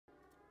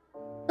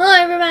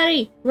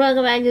everybody!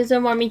 Welcome back to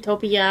some more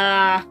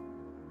Miitopia!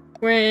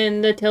 We're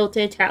in the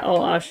Tilted Tower.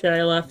 Oh shit,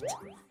 I left.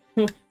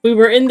 We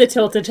were in the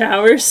Tilted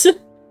Towers.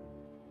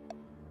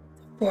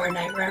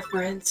 Fortnite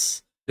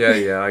reference.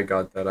 Yeah, I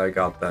got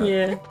that.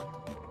 Yeah.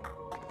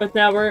 But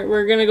now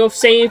we're gonna go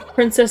save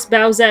Princess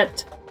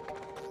Bowsette.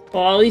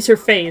 Well, at least her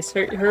face.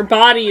 Her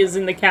body is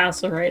in the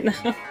castle right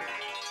now.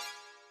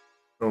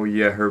 Oh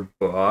yeah, her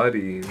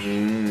body.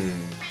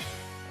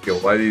 Yo,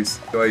 why these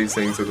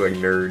things look like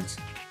nerds?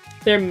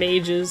 They're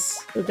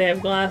mages, but they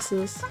have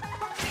glasses.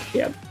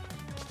 Yep.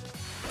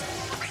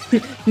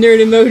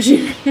 Nerd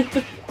emoji.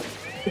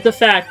 It's a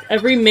fact.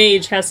 Every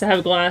mage has to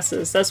have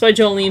glasses. That's why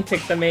Joline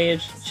picked the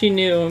mage. She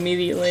knew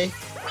immediately.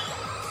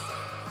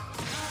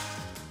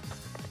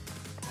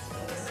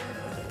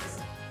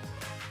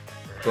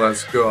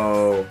 Let's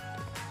go.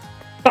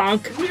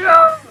 Bonk.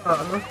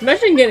 Yeah.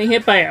 Imagine getting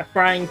hit by a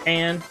frying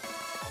pan.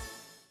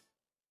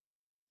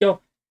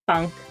 Go.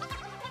 Bonk.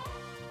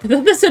 I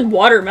thought that said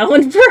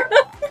watermelon, bro.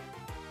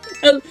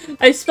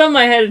 I spun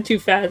my head too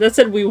fast. That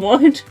said we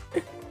won.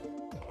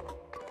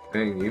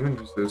 Dang, even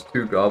just those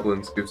 2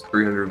 goblins gives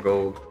 300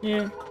 gold.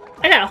 Yeah.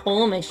 I got a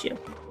hole in my shoe.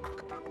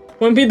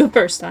 Wouldn't be the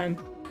first time.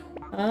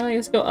 I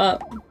guess go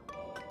up.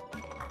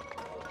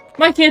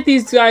 Why can't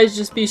these guys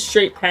just be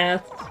straight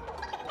paths?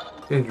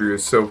 Andrew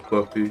is so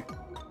fluffy.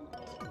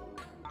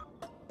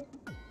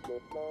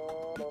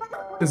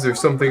 Is there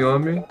something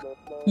on me?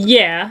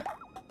 Yeah.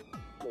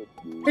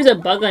 There's a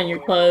bug on your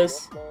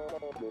clothes.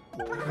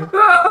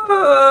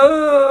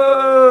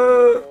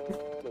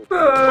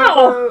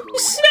 Oh, you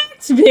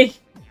smacked me!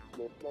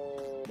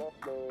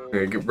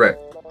 Yeah, get wrecked.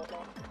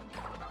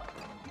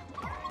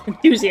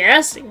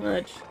 Enthusiastic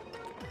much.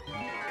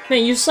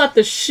 Man, you slapped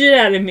the shit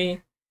out of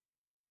me.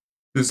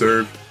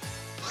 Deserved.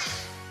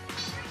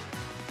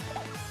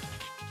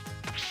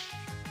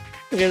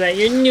 Look at that,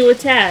 your new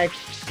attack.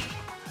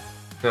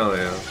 Hell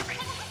yeah.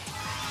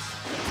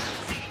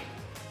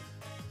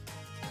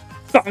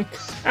 Funk.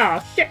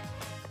 Oh shit.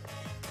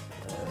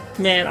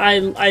 Man,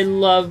 I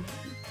love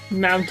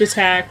mount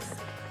attack.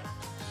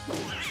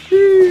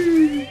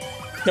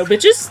 No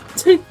bitches?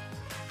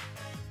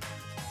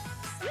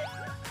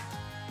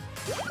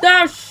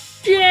 Oh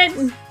shit!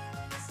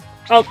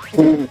 Oh.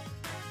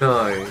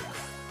 Nice.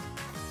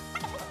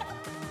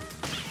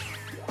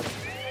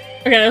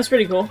 Okay, that was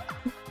pretty cool.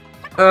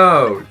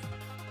 Ouch.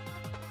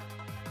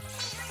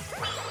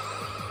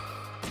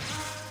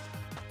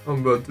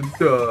 I'm about to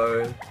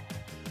die.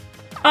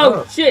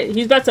 Oh shit,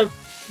 he's about to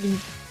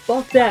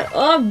fuck that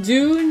up,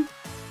 dude.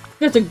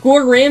 He's about to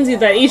Gordon Ramsay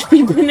that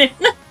HP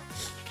banana.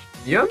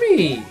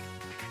 Yummy!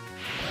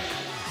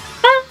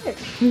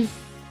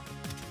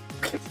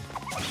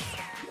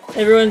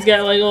 Everyone's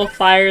got like a little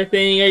fire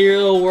thing, you got your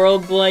little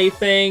world blight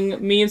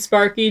thing. Me and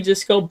Sparky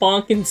just go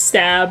bonk and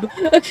stab.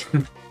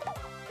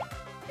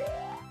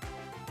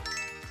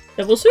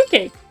 Double sweet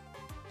cake.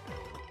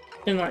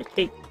 And like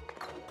cake.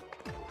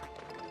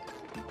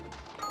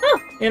 Oh,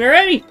 and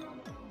already.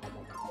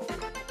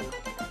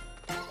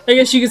 I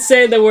guess you could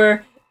say that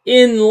we're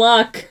in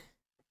luck.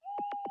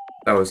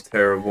 That was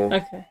terrible.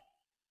 Okay.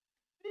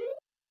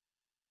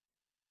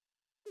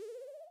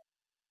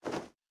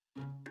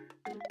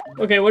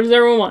 Okay, what does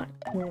everyone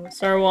want?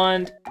 Star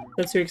wand.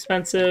 That's too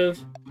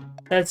expensive.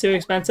 That's too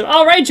expensive.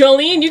 Alright,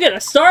 Joline, you get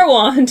a star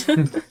wand!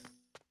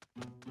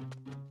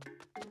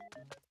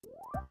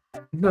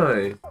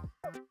 Nice.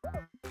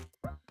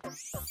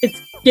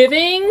 It's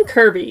giving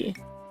Kirby.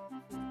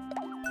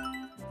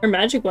 Her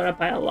magic went up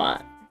by a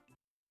lot.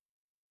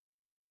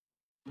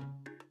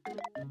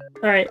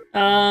 Alright,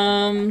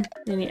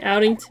 any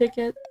outing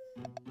ticket?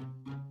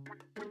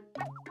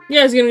 You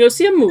guys gonna go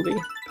see a movie.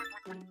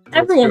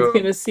 Everyone's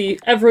gonna see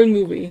every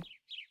movie.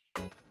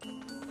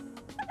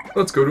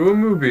 Let's go to a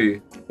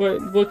movie.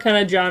 What kind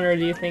of genre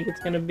do you think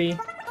it's gonna be?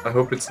 I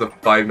hope it's the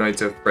Five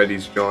Nights at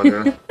Freddy's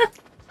genre.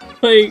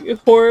 Like,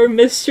 horror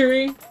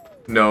mystery?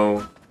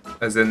 No,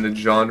 as in the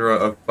genre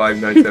of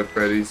Five Nights at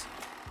Freddy's.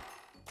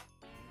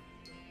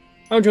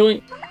 Oh,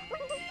 Joline.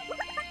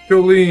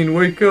 Joline,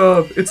 wake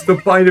up! It's the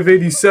Bite of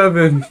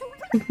 87!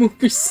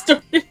 Movie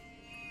started.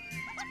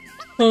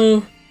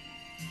 Oh.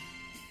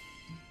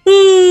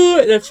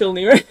 Ooh, that's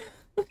Joline, right?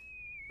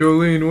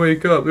 Joline,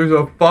 wake up! There's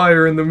a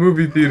fire in the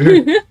movie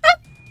theater!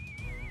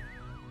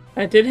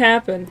 That did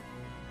happen.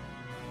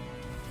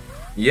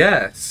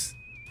 Yes!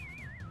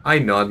 I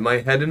nod my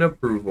head in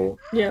approval.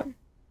 Yeah.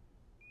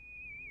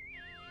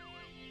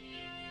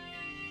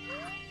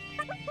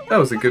 That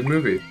was a good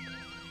movie.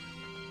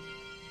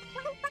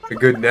 A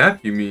good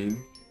nap, you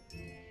mean?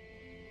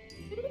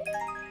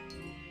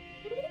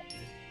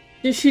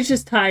 She's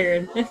just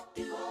tired.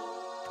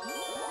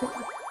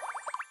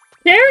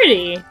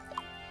 Charity!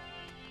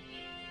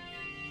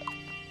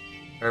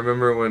 I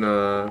remember when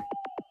the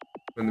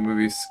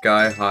movie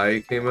Sky High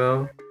came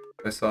out.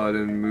 I saw it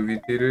in movie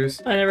theaters.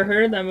 I never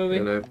heard of that movie.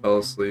 And I fell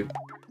asleep.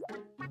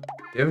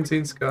 You haven't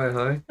seen Sky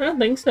High? I don't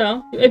think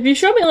so. If you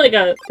show me like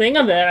a thing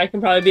of it, I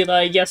can probably be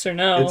like yes or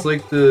no. It's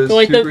like the so,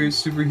 like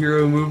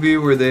superhero movie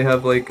where they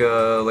have like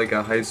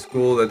a high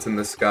school that's in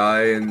the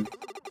sky and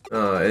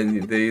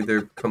and they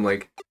either become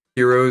like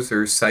heroes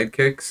or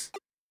sidekicks,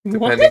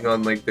 What? depending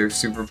on like their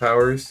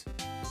superpowers.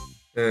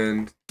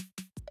 And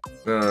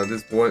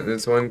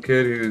this one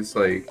kid who's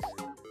like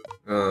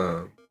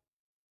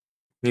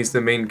he's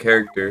the main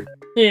character,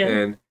 Yeah.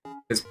 and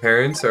his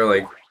parents are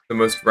like the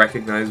most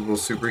recognizable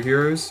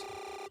superheroes,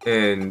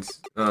 and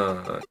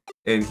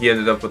he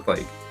ended up with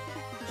like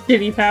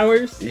Shitty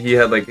powers? he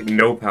had like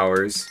no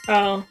powers,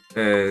 Oh.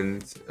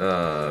 and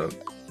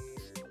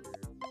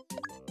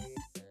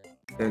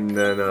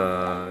then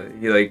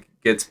he like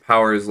gets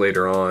powers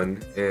later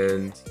on,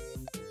 and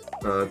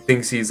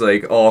thinks he's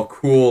like all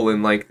cool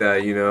and like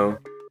that, you know,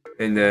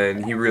 and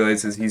then he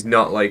realizes he's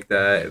not like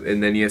that,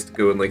 and then he has to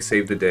go and like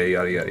save the day,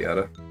 yada yada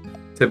yada.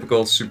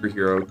 Typical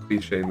superhero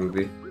cliche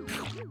movie.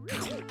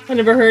 I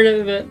never heard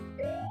of it.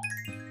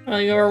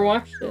 I never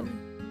watched it.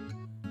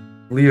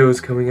 Leo's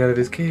coming out of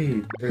his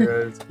cave.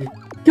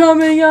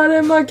 Coming out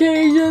of my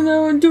cage and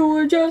I'm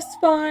doing just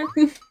fine.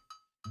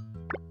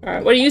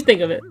 Alright, what do you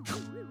think of it?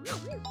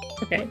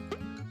 Okay.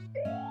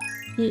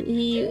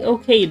 He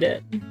okayed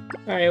it.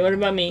 Alright, what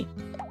about me?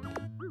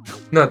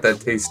 Not that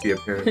tasty,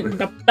 apparently.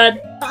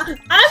 But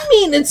I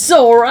mean, it's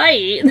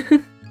alright!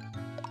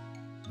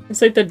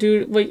 It's like the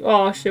dude, wait,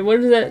 oh shit, what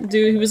is that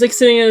dude? He was like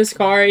sitting in his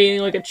car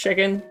eating like a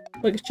chicken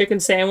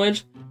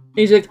sandwich. And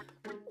he's like,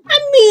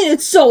 I mean,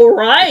 it's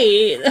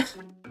alright!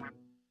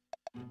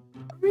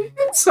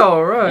 It's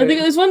alright. I think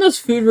it was one of those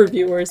food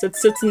reviewers that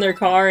sits in their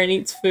car and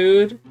eats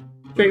food.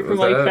 Straight from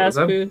like fast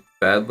food.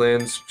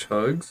 Badlands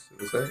Chugs?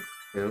 Was that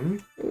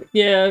him?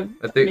 Yeah,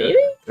 I think maybe?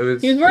 it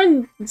was. He was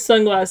wearing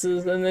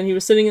sunglasses and then he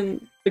was sitting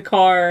in the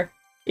car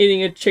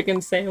eating a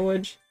chicken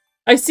sandwich.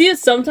 I see it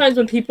sometimes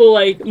when people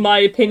like my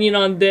opinion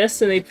on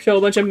this and they show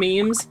a bunch of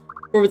memes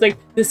where it's like,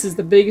 this is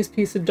the biggest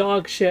piece of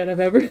dog shit I've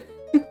ever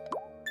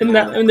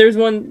and there's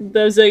one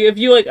that's like, if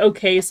you like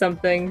okay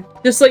something,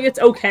 just like it's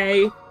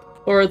okay,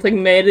 or it's like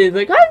made, it's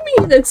like, I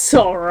mean it's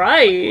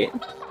alright.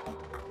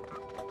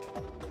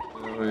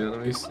 Oh, wait,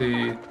 let me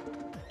see.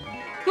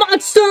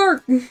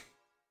 Monster!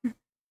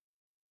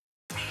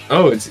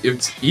 Oh, it's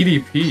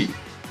EDP.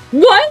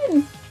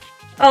 What?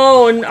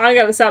 Oh, I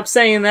gotta stop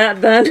saying that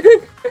then.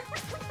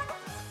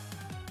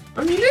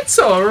 I mean, it's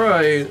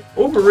alright.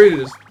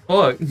 Overrated as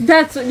fuck.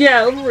 That's,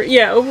 yeah,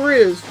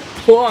 overrated as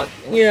fuck.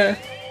 Yeah.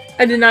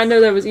 I did not know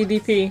that was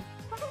EDP.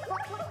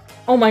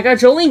 Oh my god,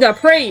 Joline got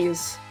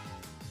praise!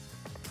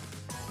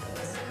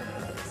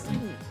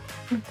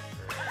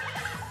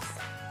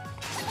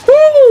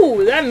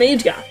 Woo! That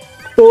mage got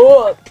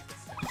fucked!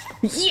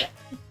 Yeah!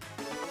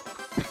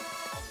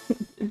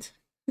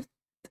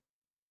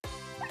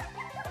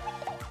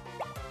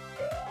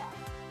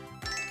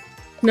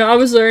 No, I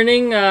was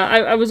learning,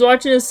 I was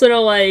watching this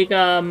little, like,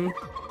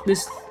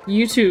 this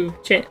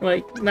YouTube channel,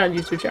 like, not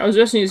YouTube channel, I was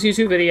watching this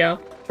YouTube video,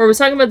 where I was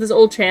talking about this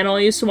old channel I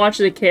used to watch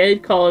as a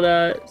kid called,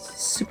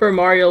 Super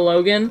Mario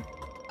Logan,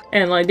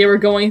 and, like, they were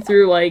going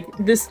through, like,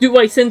 this dude,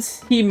 like,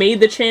 since he made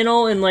the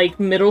channel in, like,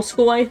 middle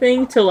school, I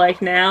think, to,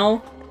 like,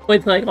 now,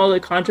 with, like, all the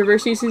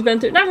controversies he's been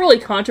through, not really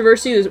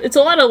controversy, it's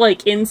a lot of,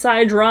 like,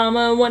 inside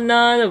drama and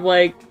whatnot, of,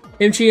 like,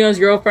 him cheating on his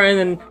girlfriend,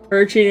 and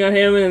her cheating on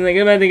him, and then they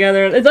get back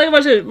together, it's, like, a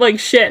bunch of, like,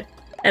 shit.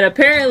 And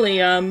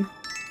apparently, I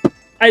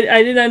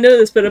did not know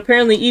this, but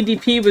apparently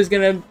EDP was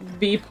gonna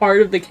be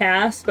part of the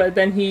cast, but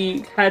then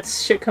he had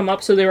shit come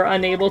up so they were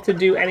unable to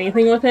do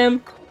anything with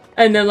him.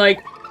 And then,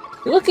 like,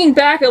 looking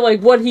back at,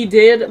 like, what he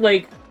did,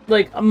 like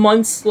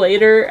months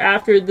later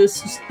after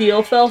this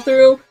deal fell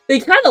through, they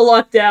kind of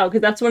lucked out,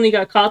 because that's when he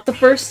got caught the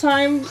first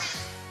time,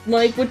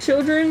 like, with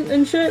children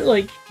and shit,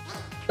 like,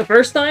 the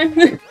first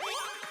time.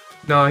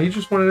 Nah, he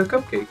just wanted a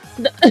cupcake.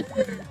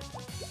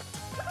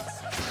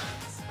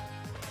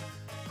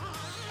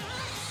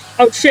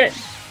 Oh shit!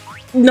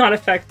 Not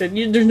affected.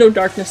 There's no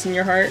darkness in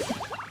your heart.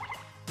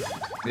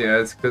 Yeah,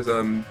 it's because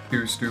I'm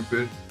too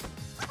stupid.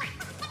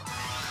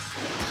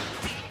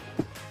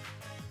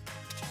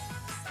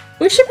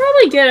 We should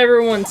probably get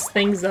everyone's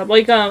things up.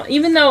 Like,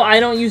 even though I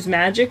don't use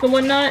magic and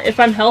whatnot, if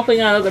I'm helping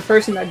out another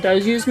person that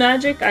does use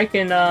magic, I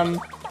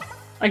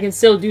can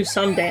still do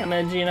some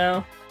damage, you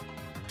know?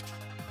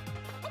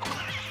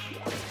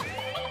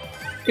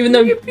 Even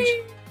though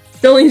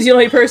Jolene's the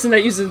only person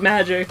that uses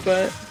magic,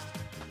 but...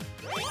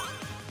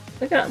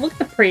 Look at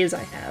the praise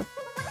I have.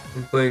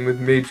 I'm playing with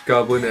Mage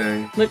Goblin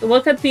A.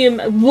 Look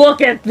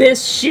at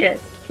this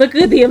shit! Look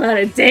at the amount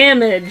of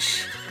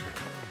damage!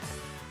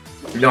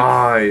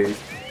 Nice!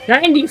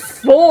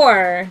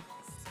 94!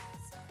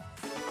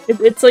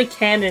 It's like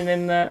canon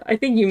in the... I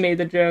think you made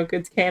the joke.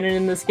 It's canon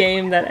in this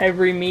game that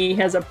every me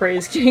has a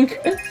praise kink.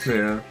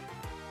 Yeah.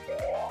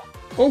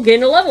 Oh,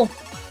 gain a level!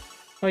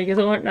 Oh, you get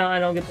to learn? No, I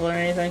don't get to learn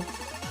anything.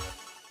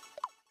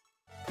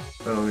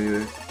 I don't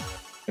either.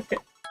 Okay.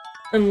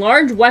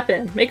 Enlarge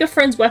weapon. Make a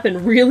friend's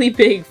weapon really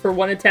big for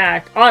one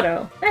attack.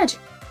 Auto. Magic.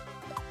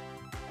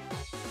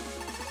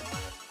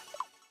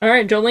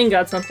 Alright, Joline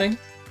got something.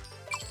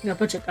 Got a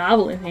bunch of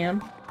goblin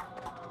ham.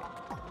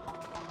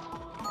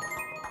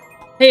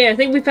 Hey, I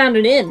think we found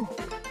an inn.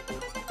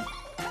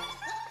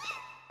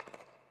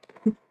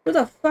 Who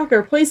the fuck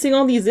are placing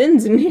all these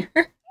inns in here?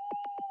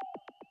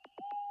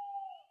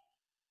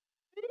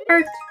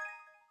 heart.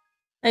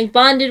 I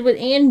bonded with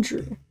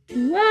Andrew.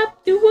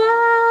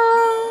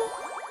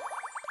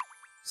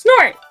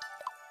 Snort!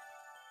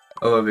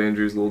 I love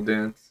Andrew's little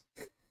dance.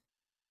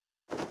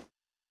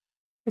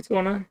 What's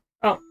going on?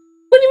 Oh.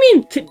 What do you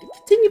mean?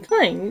 Continue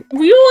playing.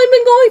 We've only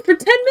been going for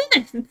 10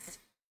 minutes!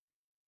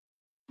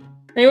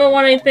 Anyone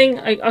want anything?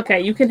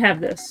 Okay, you can have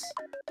this.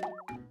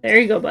 There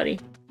you go, buddy.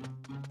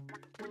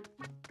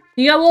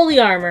 You got woolly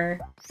armor.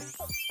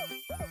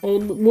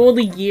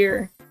 Woolly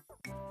gear.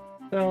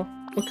 So,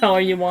 what color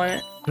you want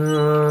it?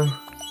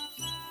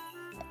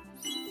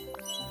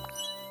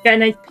 Got a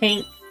nice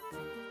pink.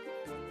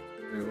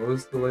 Wait, what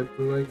was the light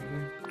blue like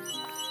again?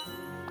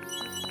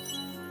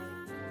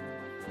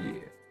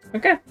 Yeah.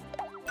 Okay.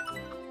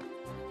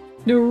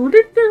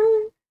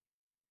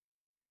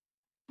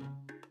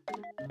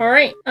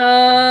 Alright,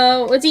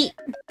 let's eat.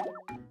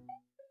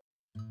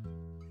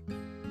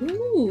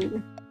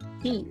 Ooh,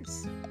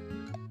 cheese.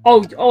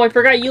 Oh, I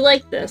forgot you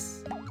like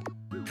this.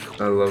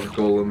 I love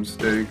golem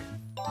steak.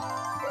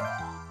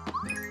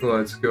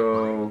 Let's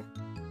go.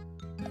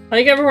 I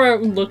think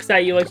everyone looks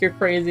at you like you're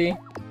crazy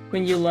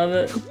when you love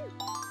it.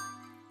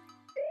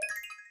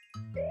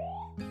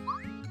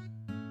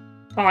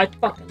 Oh, I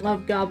fucking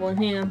love goblin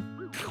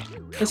ham.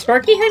 Has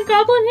Sparky had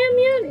goblin ham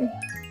yet?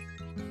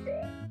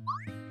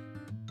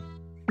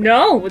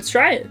 No, let's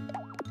try it.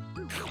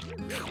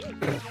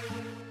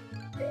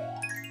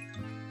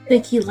 I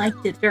think he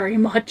liked it very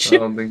much. I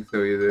don't think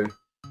so either.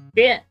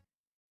 Yeah.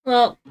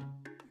 Well,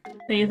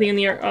 anything in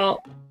the air? Oh,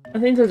 I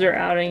think those are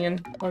outing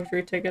and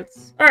luxury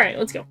tickets. Alright,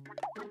 let's go.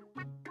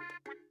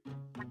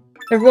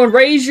 Everyone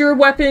raise your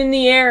weapon in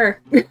the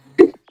air!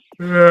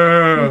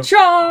 Yeah.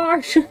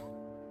 Charge!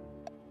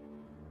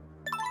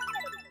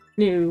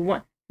 New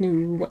one,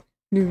 new one,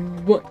 new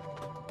one.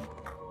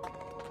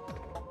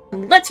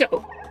 Let's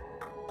go!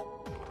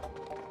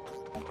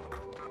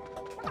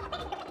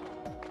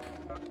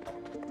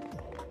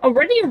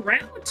 Already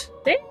around?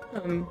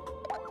 Damn!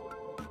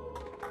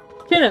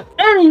 Can't have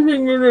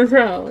anything in this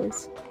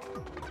house.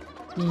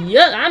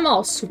 Yeah, I'm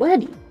all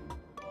sweaty.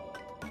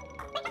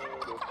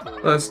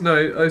 Last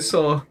night I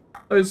saw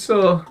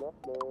So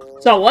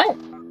what?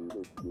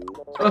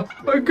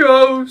 a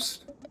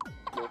ghost.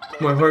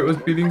 My heart was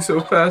beating so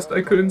fast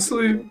I couldn't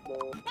sleep.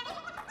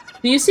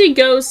 Do you see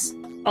ghosts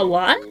a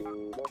lot?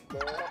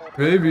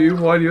 Maybe.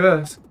 Why do you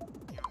ask?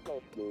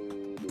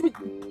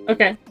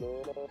 Okay.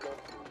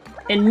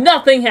 And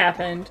nothing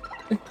happened.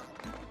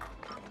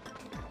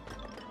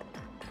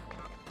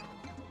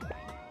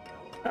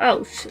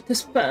 Oh shit,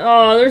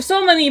 oh, there's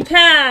so many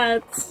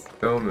paths!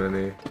 So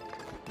many.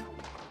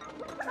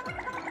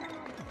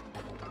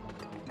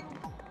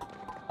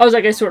 I was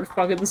like, I sort of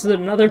fuck it, this is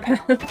another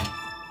path.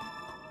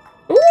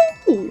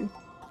 Ooh!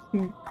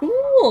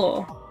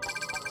 Cool!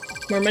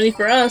 More money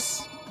for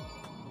us.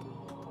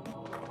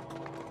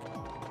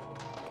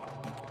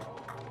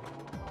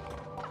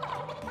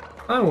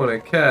 I want a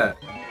cat.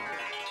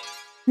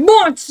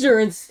 Monster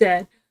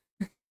instead!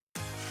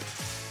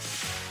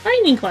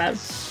 Lightning cloud.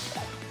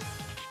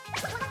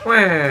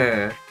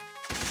 Wah.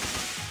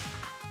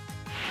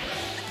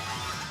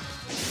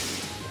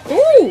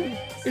 Ooh!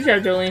 Good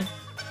job, Joline.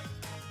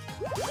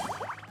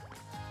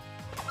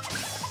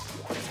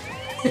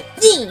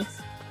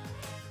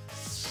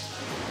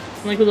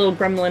 I'm like a little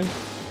gremlin.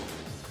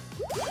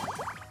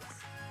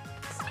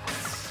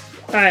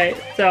 Alright,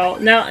 so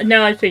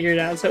now I figured it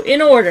out. So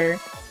in order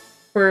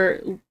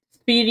for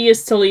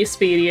speediest to least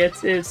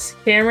speediest, it's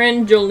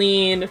Cameron,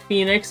 Joline,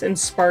 Phoenix, and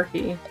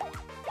Sparky.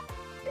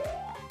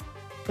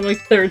 I'm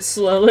like third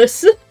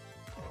slowest.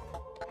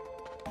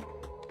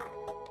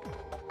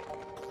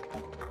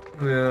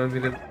 Yeah, I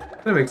mean,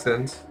 that makes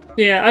sense.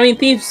 Yeah, I mean,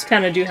 thieves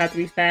kind of do have to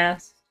be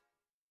fast.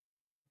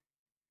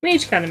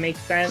 Mage kind of makes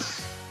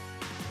sense.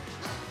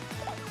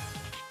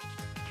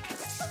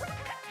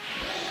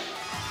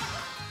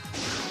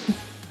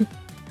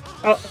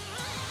 Oh.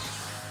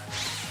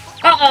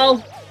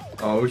 Uh-oh!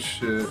 Oh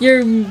shit.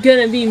 You're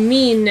gonna be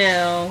mean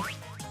now.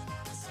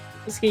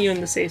 Let's get you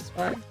in the safe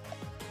spot.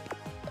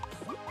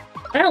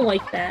 I don't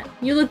like that.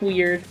 You look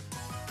weird.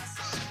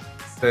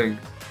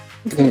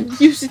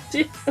 Thanks. You should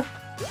do.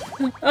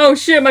 Oh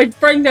shit, my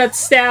friend got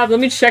stabbed. Let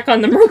me check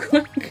on them real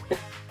quick.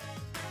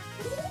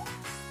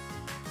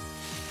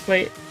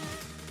 Wait.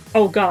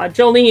 Oh god,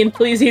 Joline,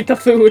 please eat the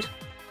food.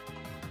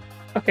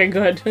 Okay,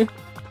 good.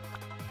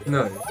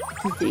 Nice.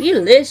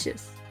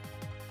 Delicious.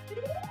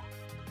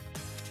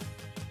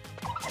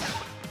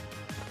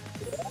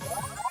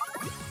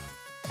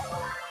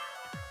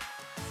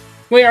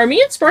 Wait, are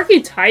me and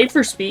Sparky tied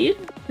for speed?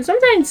 'Cause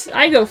sometimes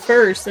I go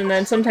first, and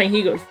then sometimes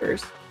he goes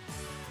first.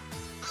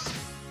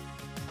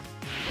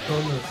 Oh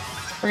no.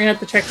 We're gonna have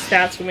to check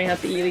stats when we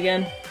have to eat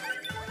again.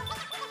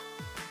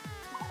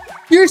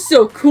 You're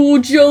so cool,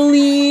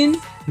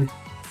 Joline!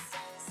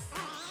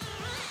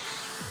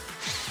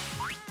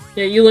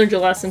 Yeah, you learned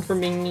your lesson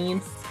from being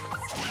mean.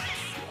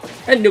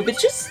 And no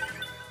bitches!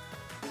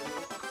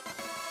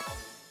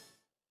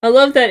 I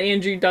love that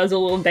Andrew does a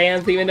little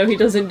dance even though he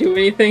doesn't do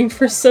anything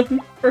for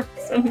some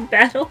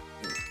battle.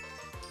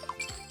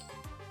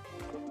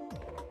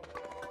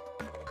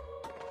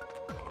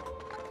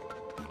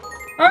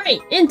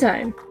 Alright, in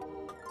time.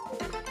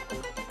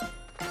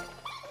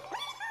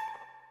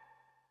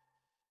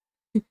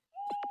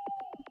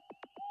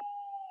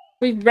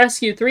 We've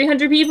rescued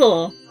 300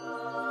 people.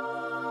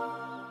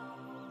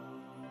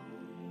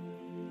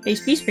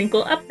 HP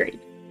Sprinkle upgrade.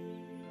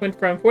 Went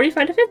from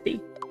 45 to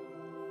 50.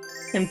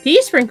 MP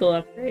Sprinkle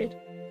upgrade.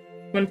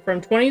 Went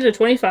from 20 to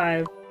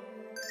 25.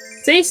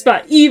 Safe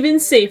spot even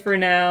safer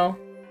now.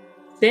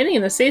 Standing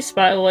in the safe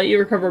spot will let you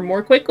recover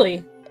more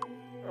quickly.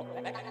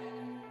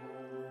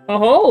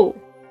 Oh-ho!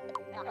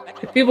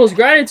 The people's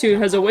gratitude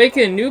has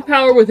awakened new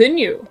power within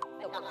you.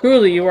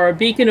 Truly, you are a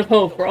beacon of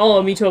hope for all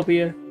of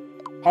Miitopia.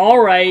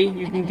 Alright,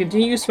 you can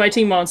continue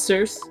smiting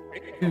monsters.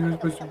 This is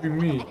supposed to be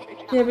me.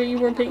 Yeah, but you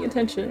weren't paying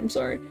attention, I'm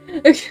sorry.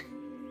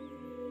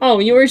 Oh,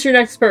 you reach your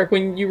next perk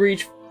when you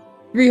reach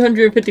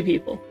 350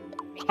 people.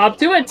 Hop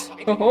to it!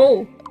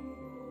 Oh-ho!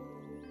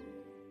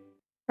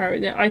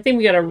 Alright, now I think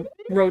we gotta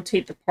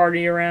rotate the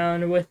party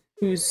around with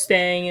who's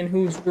staying in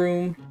whose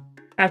room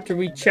after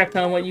we check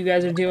on what you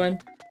guys are doing.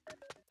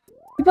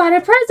 You bought a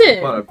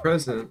present! Bought a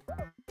present?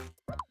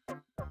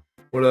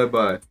 What did I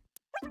buy?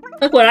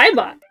 Look what I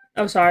bought!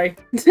 Oh, sorry.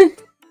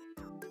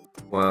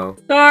 Wow.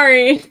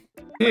 Sorry.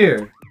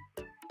 Here.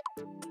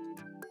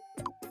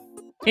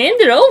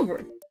 Hand it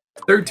over.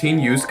 13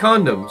 used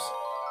condoms.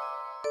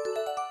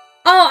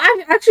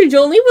 Oh, actually,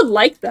 Joline would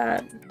like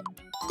that.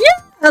 Yeah,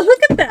 look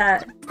at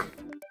that.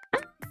 I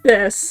like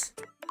this.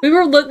 We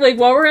were like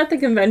while we were at the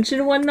convention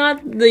and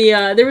whatnot.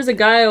 There was a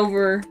guy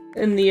over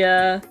in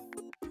the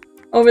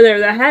over there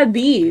that had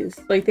these.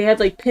 Like they had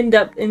like pinned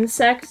up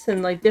insects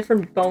and like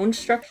different bone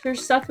structure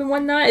stuff and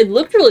whatnot. It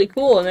looked really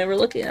cool, and they were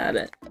looking at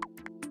it.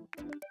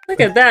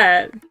 Look at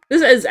that.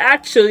 This is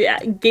actually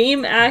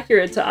game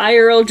accurate to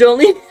IRL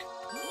Joline.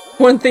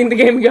 One thing the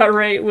game got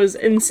right was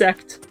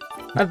insect.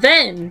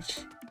 Avenge.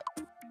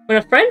 When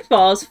a friend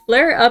falls,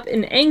 flare up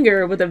in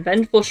anger with a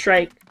vengeful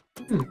strike.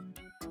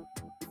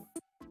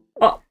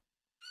 Oh.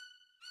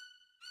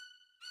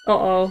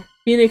 Uh-oh.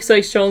 Phoenix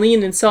likes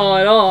Joline and saw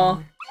it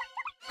all.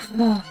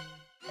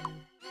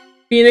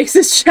 Phoenix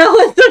is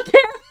jealous of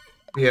him.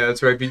 Yeah,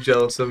 that's right. Be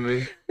jealous of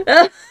me.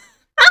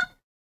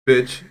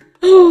 Bitch.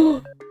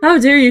 How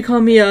dare you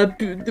call me a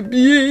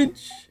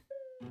bitch?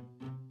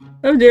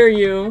 How dare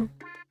you?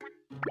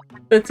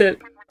 That's it.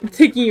 I'm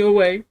taking you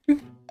away.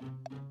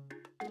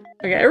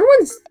 Okay,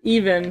 everyone's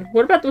even.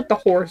 What about with the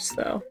horse,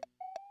 though?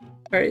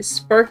 Alright,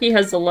 Sparky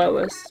has the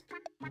lowest.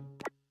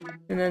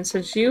 And then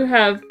since you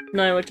have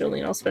 9 with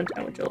Joline, I'll spend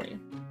time with Joline.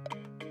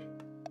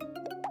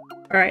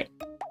 Alright.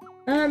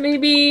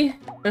 Maybe...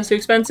 That's too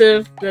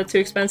expensive. That's too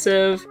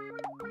expensive.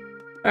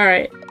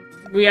 Alright.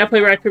 We gotta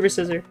play rock, paper,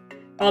 scissors.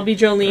 I'll be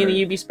Joline and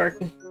you be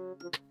Sparky.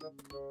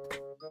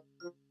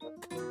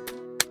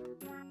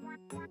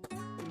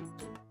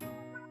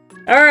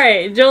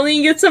 Alright,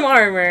 Joline gets some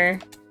armor.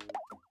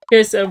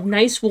 Here's a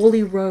nice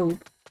woolly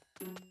robe.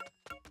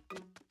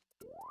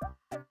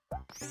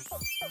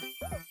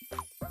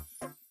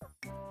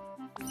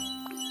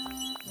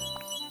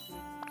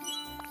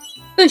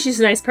 Oh, she's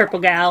a nice purple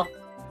gal.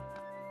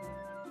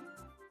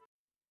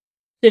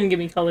 Didn't give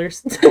me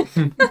colors.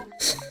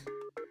 This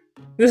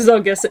is all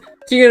guessing.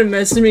 She's gonna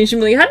message me. She'll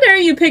be like, how dare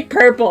you pick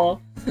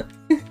purple?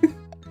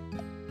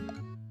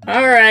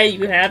 Alright, you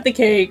can have the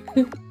cake.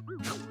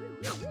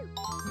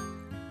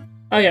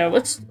 Oh yeah,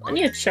 I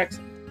need to check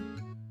something.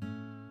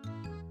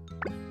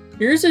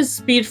 Yours is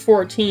speed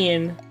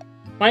 14.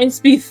 Mine's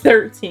speed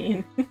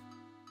 13.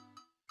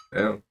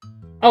 Yeah.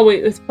 Oh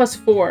wait, it's plus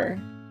 4.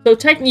 So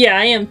yeah,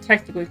 I am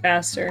technically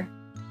faster.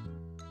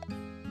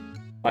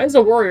 Why does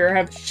a warrior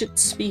have shit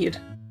speed?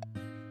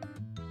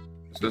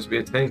 It's supposed to be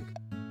a tank.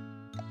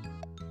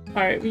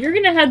 Alright, well, you're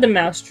gonna have the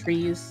mouse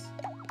trees.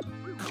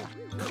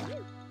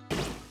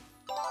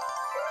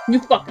 You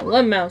fucking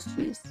love mouse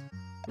trees.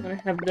 I'm gonna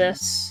have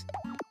this.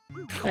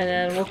 And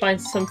then we'll find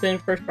something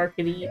for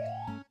Sparky to eat.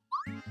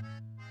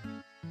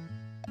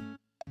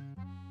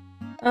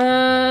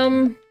 How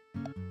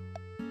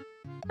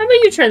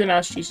about you try the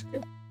mouse cheese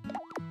too?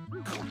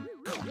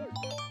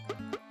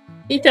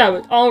 Eat that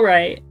was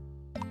alright.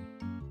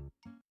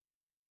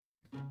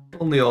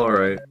 Only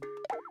alright.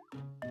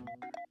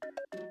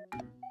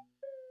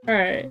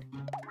 Alright.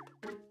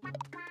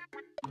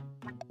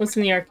 What's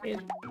in the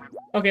arcade?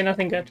 Okay,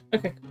 nothing good.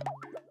 Okay.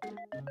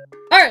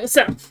 Alright,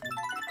 so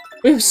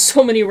we have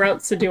so many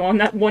routes to do on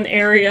that one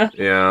area.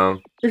 Yeah.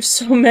 There's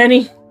so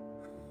many.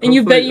 And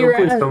you bet your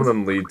ass. Some of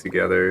them lead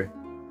together.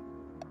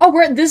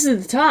 Oh, this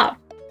is the top.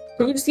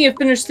 So we just need to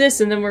finish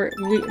this and then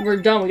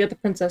we're done. We get the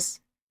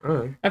princess.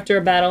 Alright. After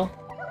a battle.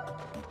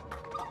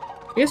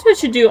 I guess we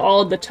should do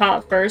all of the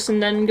top first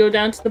and then go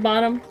down to the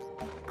bottom.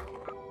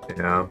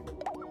 Yeah.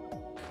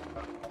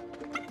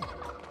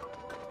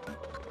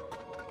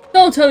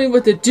 Don't tell me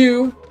what to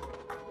do.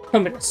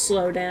 I'm gonna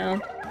slow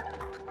down.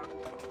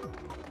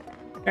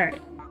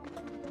 Alright.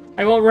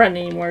 I won't run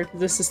anymore because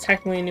this is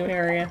technically a new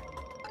area.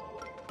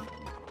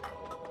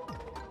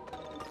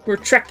 We're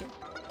trekking.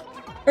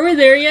 Are we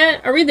there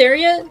yet? Are we there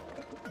yet?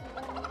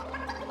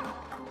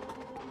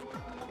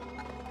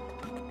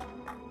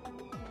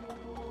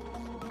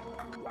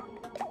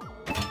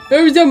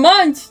 There's a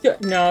monster!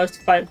 No, it's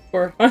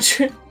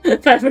 400.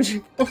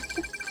 500 gold.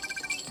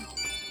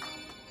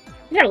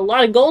 You got a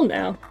lot of gold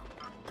now.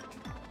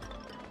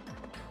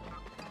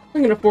 I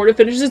can afford to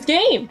finish this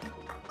game.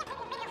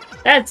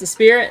 That's the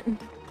spirit.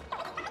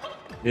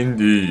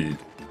 Indeed.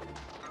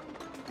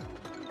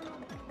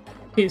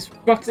 He's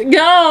fucking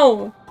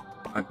go!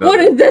 What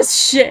is this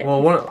shit?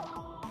 Well,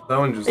 that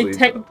one just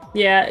leads up.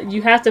 Yeah,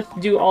 you have to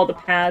do all the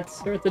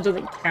paths or it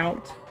doesn't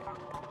count.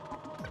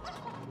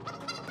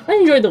 I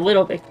enjoy the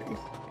little victories.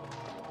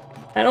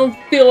 I don't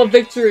feel a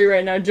victory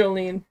right now,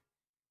 Joline.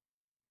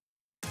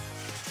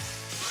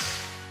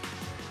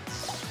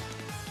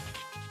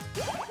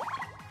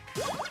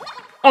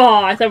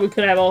 Oh, I thought we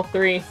could have all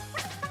three.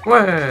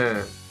 What?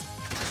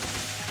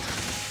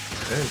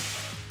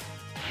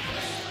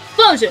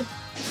 Explosion!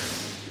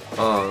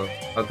 Oh,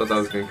 I thought that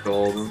was gonna kill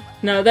all of them.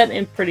 No, that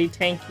is pretty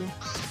tanky.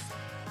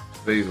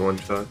 They use one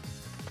shot.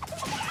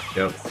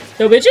 Yep.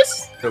 No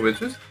bitches? No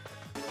bitches?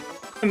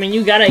 I mean,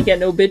 you gotta get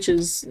no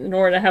bitches in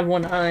order to have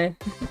one eye.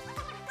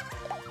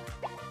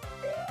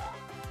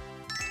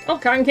 Oh,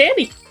 cotton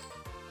candy!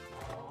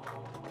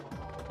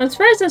 I'm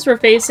surprised as we're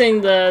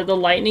facing the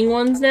lightning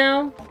ones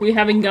now. We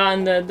haven't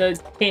gotten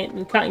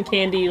the cotton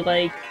candy,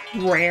 like,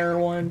 rare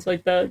ones,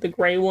 like the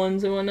gray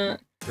ones and whatnot.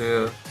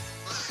 Yeah.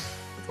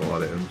 That's a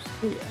lot of M's.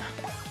 Yeah.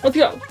 Let's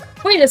go.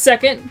 Wait a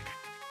second.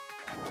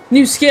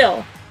 New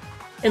skill.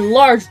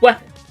 Enlarged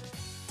weapon.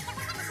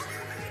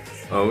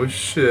 Oh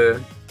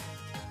shit.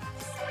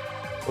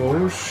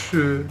 Oh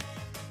shit.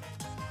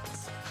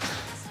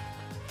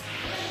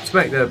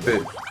 Smack that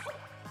bitch.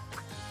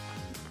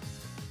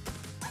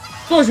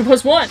 Explosion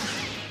 +1.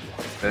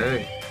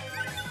 Dang.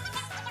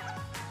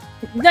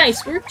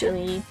 Nice work,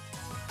 Joline.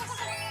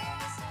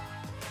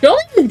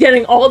 Joline is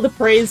getting all the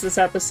praise this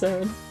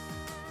episode.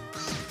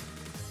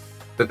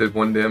 That did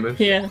 1 damage?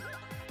 Yeah.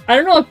 I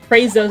don't know if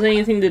praise does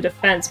anything to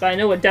defense, but I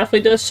know it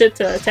definitely does shit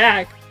to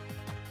attack.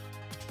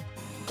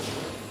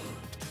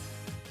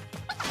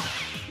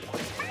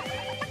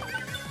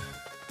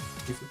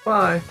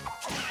 Bye.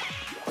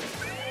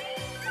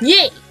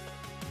 Yay!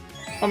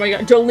 Oh my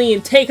god,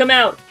 Joline, take him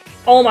out!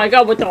 Oh my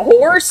god, with the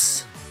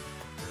horse?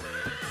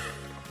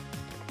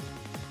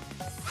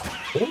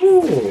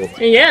 Ooh.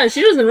 Yeah,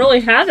 she doesn't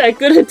really have that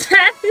good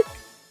attack.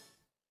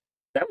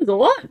 That was a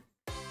lot.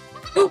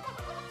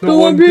 The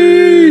One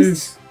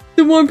Piece!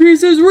 The One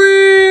Piece is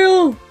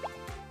real!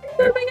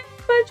 Moving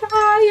much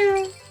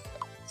higher.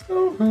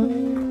 So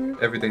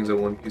high. Everything's a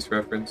One Piece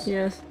reference.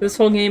 Yes, this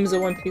whole game is a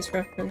One Piece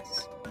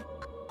reference.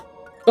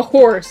 The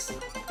horse.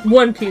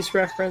 One Piece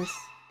reference.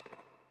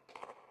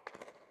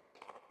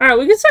 Alright,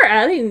 we can start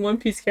adding One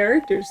Piece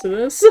characters to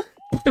this.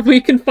 If we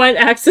can find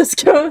access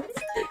codes.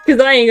 Because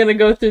I ain't gonna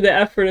go through the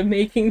effort of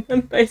making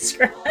them by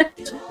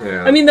scratch.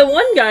 Yeah. I mean, the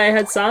one guy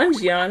had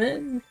Sanji on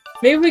it.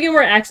 Maybe if we get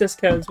more access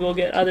codes, we'll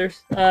get other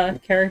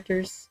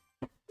characters.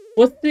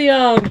 What's the,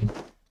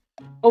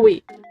 Oh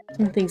wait,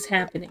 something's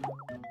happening.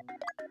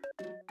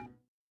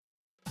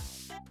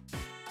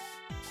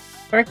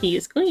 Sparky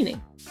is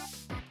cleaning.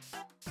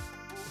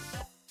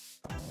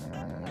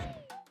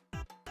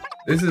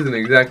 This isn't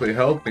exactly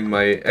helping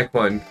my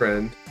equine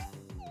friend.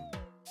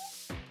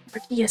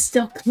 Sparky is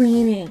still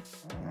cleaning.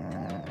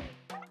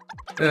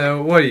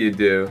 What do you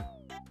do?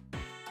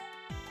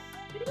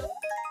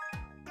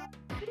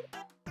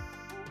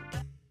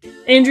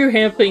 Andrew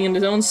helping in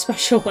his own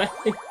special way.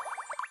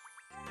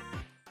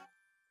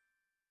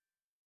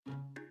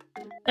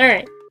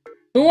 Alright.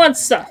 Who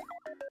wants stuff?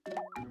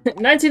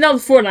 $19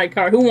 Fortnite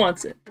card. Who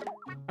wants it?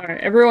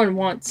 Alright, everyone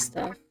wants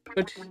stuff.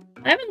 But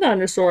I haven't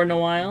done a sword in a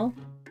while.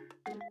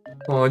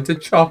 Oh, it's a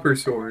chopper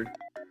sword.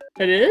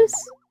 It is?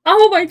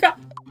 Oh my god!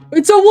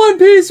 It's a One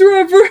Piece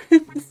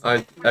reference!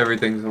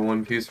 Everything's a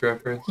One Piece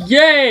reference.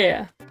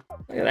 Yeah!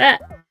 Look at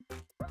that.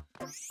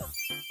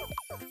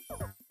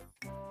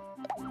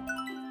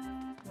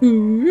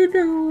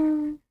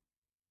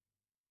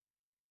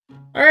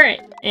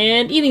 Alright,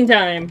 and eating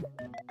time.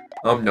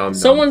 Nom.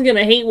 Someone's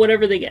gonna hate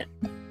whatever they get.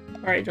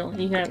 Alright, Joel,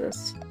 you can have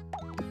this.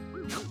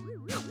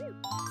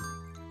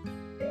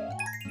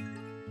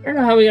 I don't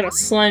know how we got a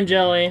slime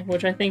jelly,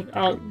 which I think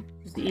I'll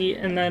just eat,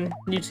 and then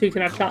you two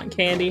can have cotton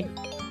candy.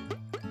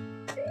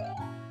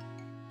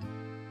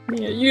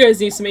 Yeah, you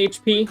guys need some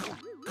HP.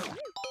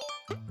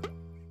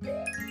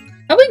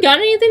 Have we got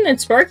anything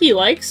that Sparky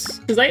likes?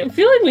 Because I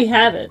feel like we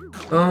haven't.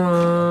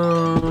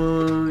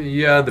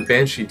 Yeah, the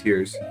Banshee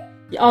tears.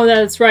 Oh,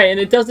 that's right, and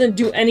it doesn't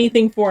do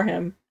anything for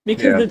him.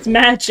 Because it's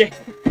magic,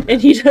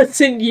 and he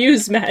doesn't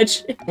use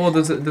magic. Well,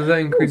 does that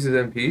increase his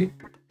MP?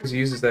 Because he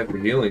uses that for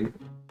healing.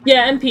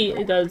 Yeah, MP,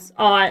 it does.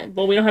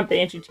 Well, we don't have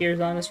Banshee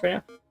tears on us right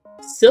now.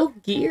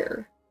 Silk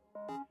gear.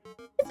 I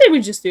say we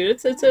just do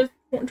it. It's a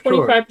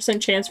 25%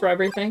 chance for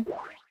everything.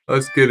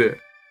 Let's get it.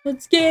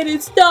 Let's get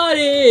it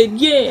started,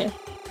 yeah!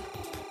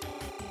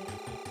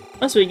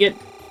 Unless we get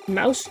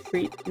Mouse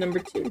Treat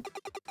 #2.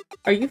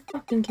 Are you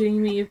fucking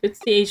kidding me? If it's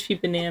the HP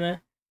banana.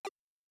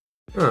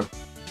 Huh.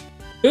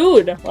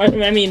 Food!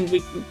 I mean,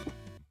 we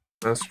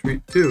Mouse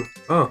Treat 2.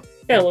 Oh.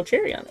 got a little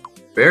cherry on it.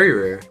 Very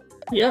rare.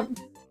 Yep.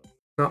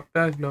 Not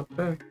bad, not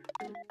bad.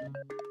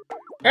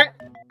 Alright.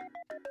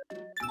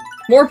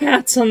 More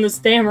paths on this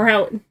damn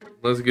route.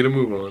 Let's get a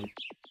move on.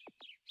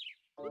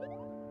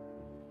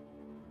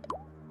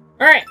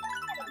 Alright.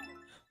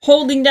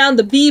 Holding down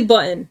the B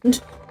button.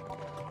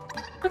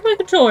 How'd my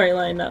controller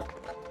line up?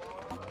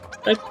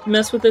 Did I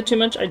mess with it too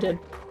much? I did.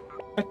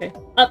 Okay.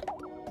 Up.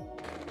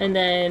 And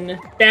then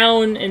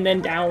down, and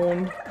then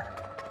down.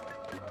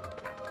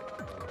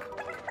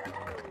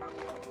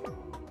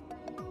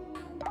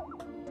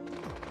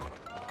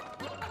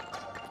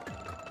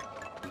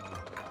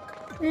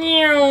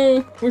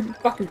 Meow. We're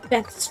fucking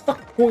fast as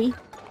fuck, boy.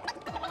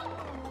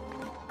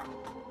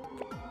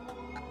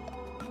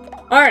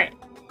 Alright.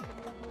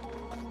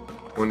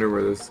 Wonder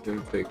where this is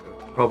gonna take us.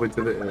 Probably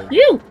to the end.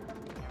 You!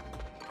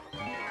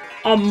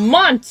 A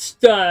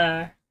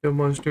monster! The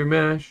monster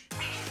mash.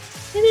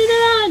 You need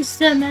a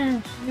monster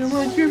mash. The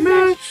monster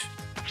mash.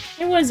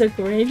 It was a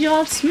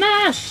graveyard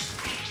smash.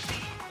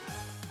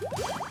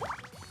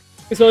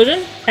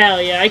 Explosion?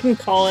 Hell yeah, I can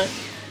call it.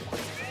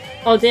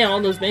 Oh damn, all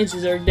those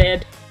mages are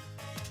dead.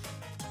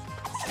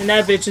 And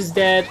that bitch is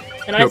dead.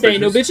 And I say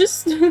no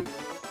bitches?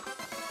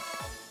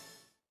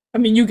 I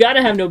mean, you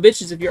gotta have no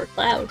bitches if you're a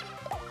cloud.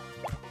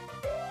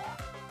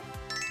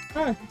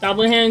 Ah,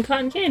 goblin hand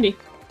cotton candy.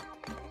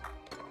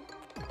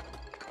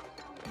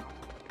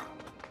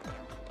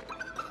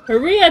 Are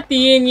we at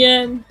the end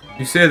yet?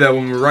 You say that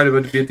when we're right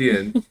about to be at the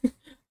end.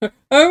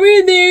 Are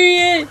we there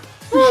yet?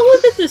 Oh,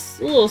 look at this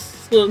little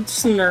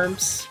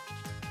snurps.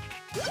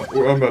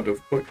 I'm about to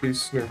fuck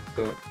these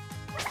snurps up.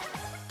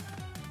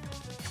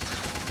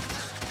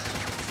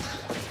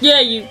 Yeah,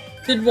 you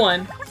did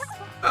one.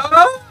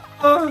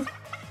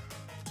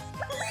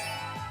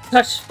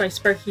 Touched by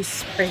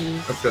Sparky's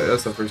praise.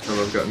 That's the first time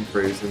I've gotten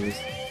praise in this.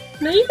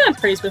 No, you got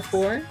praise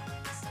before.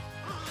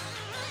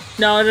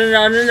 No, no,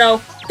 no, no,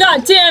 no.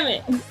 God damn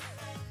it!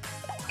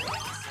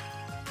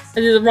 I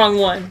did the wrong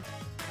one.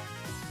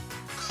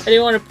 I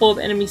didn't want to pull up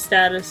enemy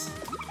status.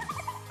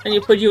 And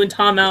you put you and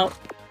Tom out.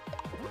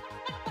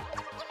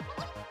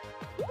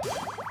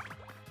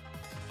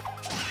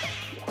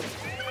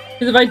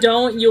 Because if I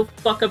don't, you'll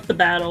fuck up the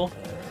battle.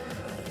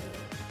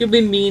 You'll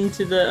be mean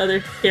to the other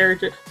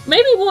character.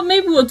 Maybe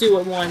we'll do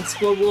it once.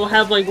 We'll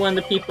have like one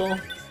of the people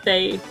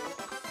stay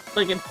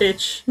like a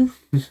bitch.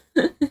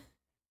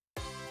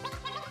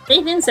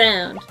 Safe and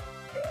sound.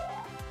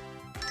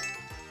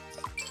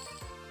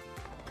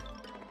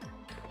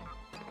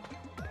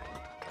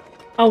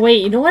 Oh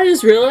wait, you know what I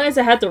just realized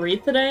I had to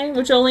read today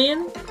with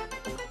Joline?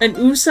 An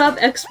Usopp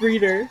X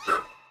Reader.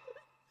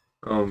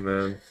 Oh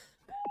man.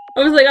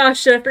 I was like, oh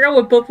shit, I forgot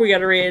what book we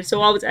gotta read. So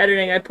while I was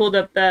editing, I pulled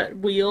up that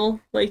wheel,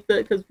 like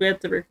because we have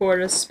to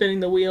record us spinning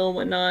the wheel and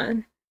whatnot.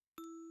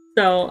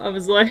 So I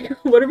was like,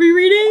 what are we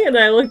reading? And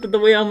I looked at the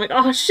wheel, I'm like,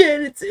 oh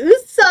shit, it's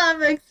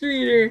Usopp X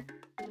Reader.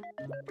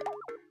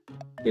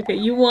 Okay,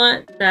 you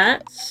want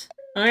that.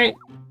 Alright,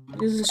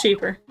 this is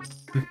cheaper.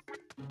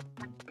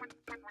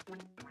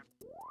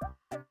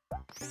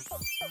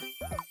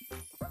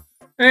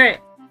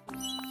 Alright.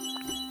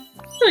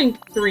 Doing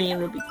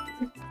green would be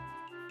cool.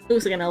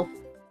 Looks like an elf.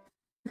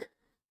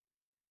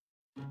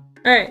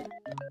 Alright.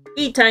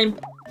 Eat time.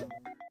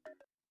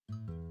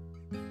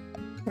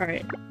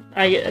 Alright.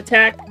 I get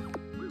attack.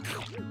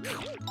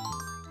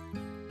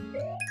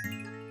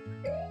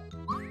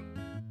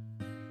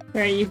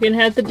 Alright, you can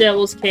have the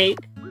devil's cake.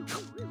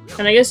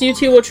 And I guess you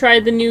two will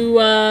try the new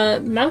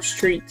mouse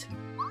treat.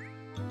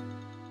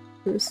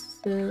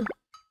 This, Alright.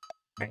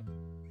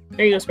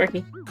 There you go,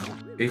 Sparky.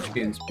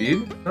 HP and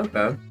speed? Not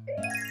bad.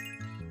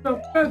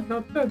 Not bad,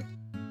 not bad.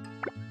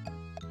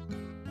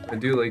 I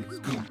do like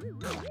speed.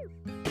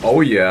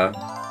 Oh yeah.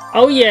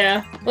 Oh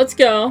yeah. Let's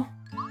go.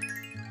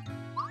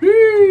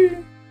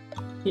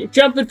 You're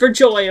jumping for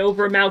joy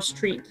over a mouse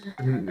treat.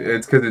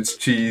 It's because it's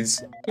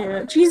cheese.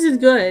 Yeah, cheese is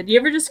good. You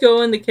ever just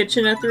go in the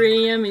kitchen at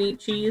 3 AM and eat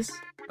cheese?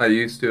 I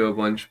used to a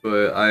bunch,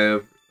 but I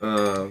have,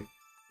 Are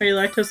you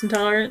lactose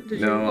intolerant?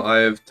 No, I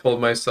have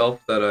told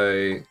myself that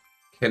I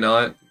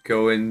cannot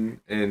go in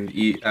and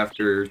eat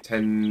after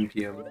 10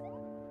 PM.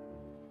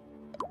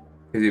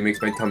 Because it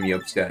makes my tummy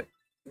upset.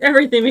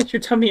 Everything makes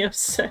your tummy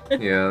upset.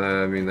 Yeah,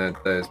 I mean, that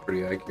is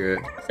pretty accurate.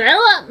 Sail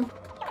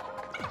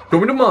up!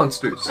 Go into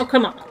monsters! Oh,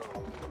 come on.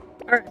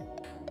 Alright.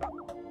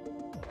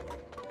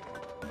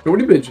 Go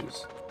into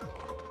bitches.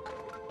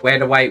 Where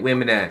the white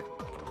women at?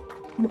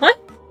 What?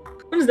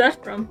 What is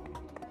that from?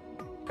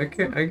 I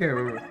can't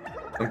remember.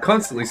 I'm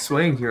constantly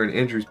swaying here on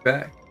Andrew's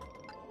back.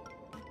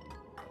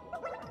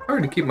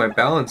 Hard to keep my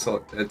balance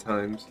at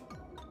times.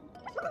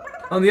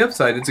 On the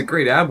upside, it's a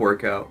great ab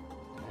workout.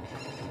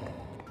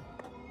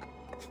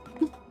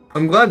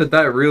 I'm glad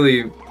that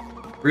really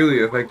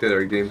affected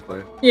our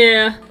gameplay.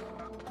 Yeah.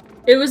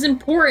 It was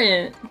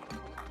important.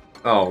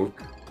 Oh.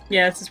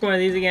 Yeah, it's just one of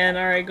these again.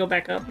 Alright, go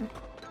back up.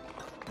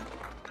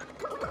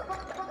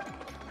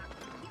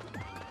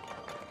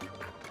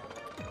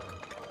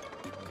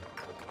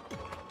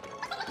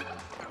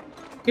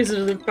 Guess it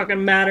doesn't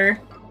fucking matter.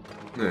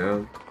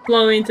 Yeah.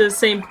 Flowing to the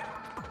same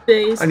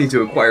base. I need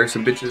to acquire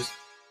some bitches.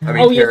 I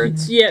mean, oh,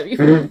 parents.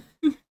 yeah,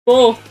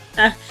 both,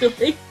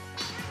 actually.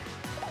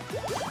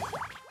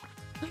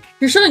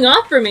 You're showing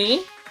off for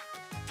me.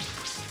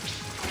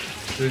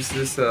 There's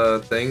this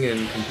thing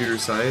in computer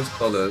science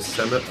called a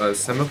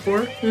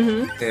semaphore,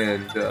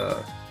 and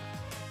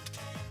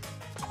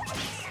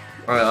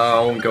I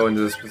won't go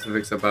into the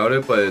specifics about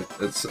it, but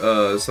it's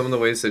some of the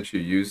ways that you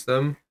use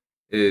them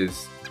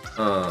is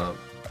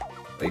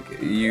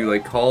like you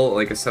like call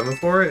like a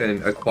semaphore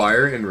and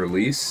acquire and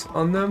release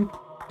on them.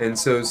 And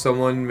so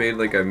someone made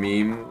like a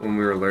meme when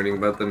we were learning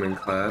about them in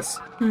class,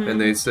 and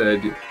they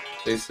said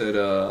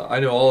I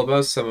know all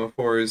about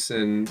semaphores,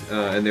 and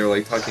they were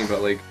like talking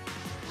about like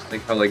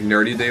how like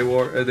nerdy they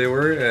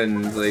were,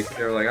 and like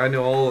they were like, I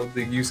know all of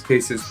the use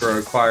cases for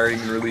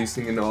acquiring and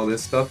releasing and all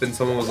this stuff, and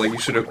someone was like, you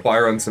should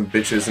acquire on some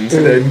bitches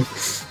instead.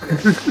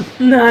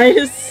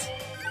 Nice.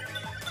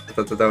 I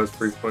thought that was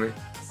pretty funny.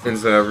 And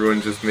so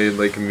everyone just made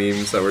like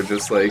memes that were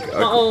just like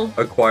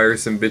acquire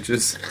some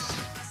bitches.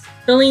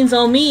 Joline's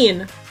all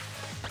mean.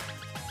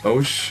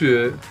 Oh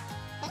shit.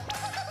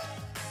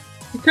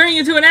 You're turning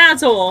into an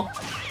asshole.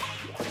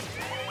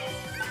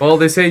 Well,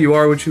 they say you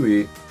are what you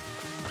eat.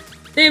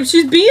 Damn,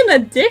 she's being a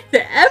dick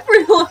to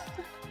everyone.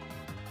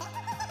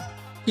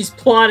 She's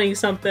plotting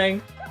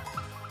something.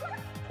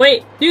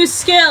 Wait, new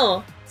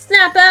skill.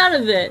 Snap out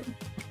of it.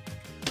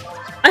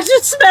 I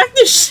just smacked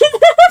the shit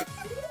out of her.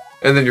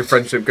 And then your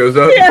friendship goes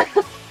up. Yeah.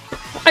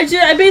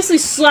 I basically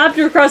slapped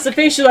her across the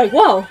face. She's like,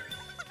 whoa.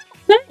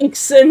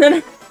 Thanks. And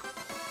then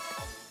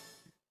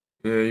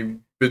yeah,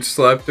 you bitch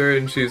slapped her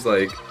and she's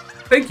like,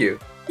 thank you.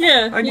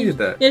 Yeah. I needed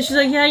that. Yeah, she's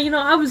like, yeah, you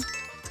know,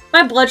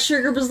 my blood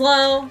sugar was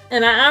low,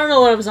 and I don't know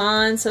what I was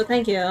on, so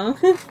thank you.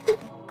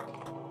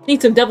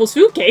 Need some devil's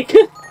food cake.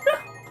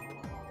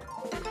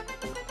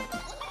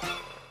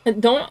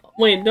 And don't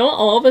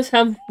all of us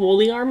have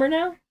woolly armor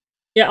now?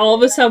 Yeah, all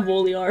of us have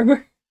woolly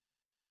armor.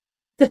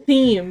 The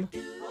theme.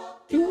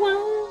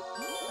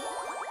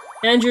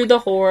 Andrew the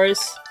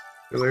horse.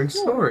 You learned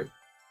story.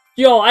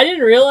 Yo, I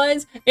didn't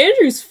realize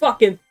Andrew's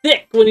fucking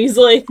thick when he's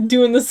like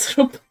doing this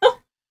little belt.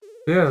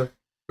 Yeah,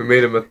 we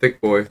made him a thick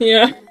boy.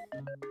 Yeah.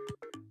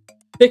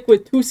 Thick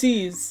with 2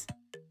 C's.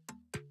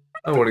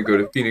 I want to go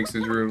to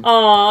Phoenix's room.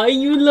 Aw,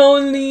 you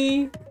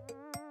lonely.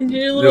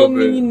 You're a little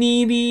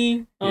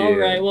needy. Yeah.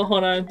 Alright, well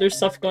hold on. There's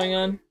stuff going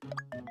on.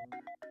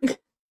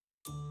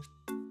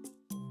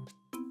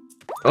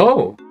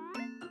 Oh!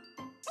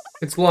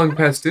 It's long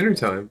past dinner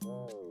time.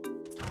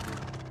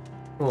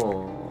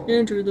 Oh.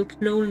 Andrew looks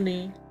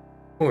lonely.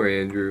 Poor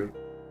Andrew.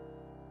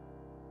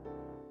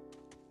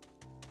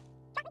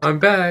 I'm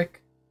back.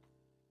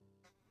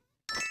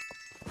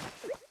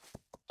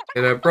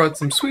 And I brought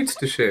some sweets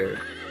to share.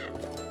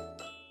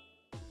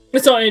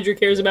 That's all Andrew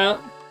cares about.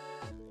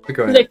 Look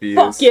how He's like, happy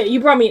fuck he yeah, is. you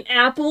brought me an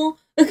apple?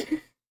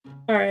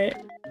 Alright.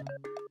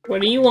 What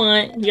do you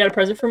want? You got a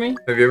present for me?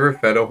 Have you ever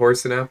fed a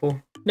horse an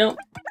apple? Nope.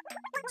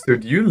 So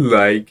do you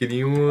like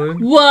anyone?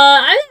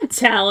 What? I'm not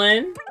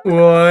telling.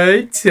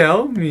 What?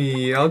 Tell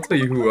me. I'll tell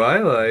you who I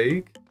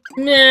like.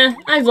 Nah,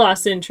 I've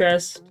lost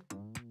interest.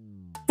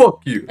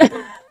 Fuck you.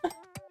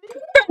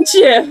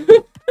 Friendship!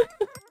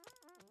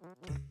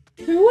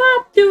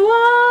 Doo-wop,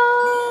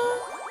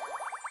 doo-wop.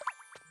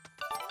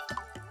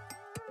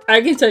 I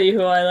can tell you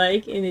who I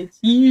like, and it's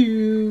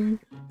you.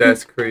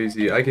 That's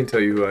crazy. I can tell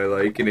you who I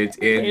like, and it's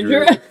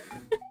Andrew.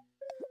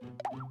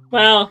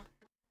 Wow.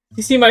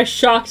 You see my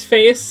shocked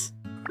face?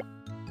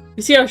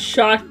 You see how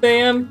shocked I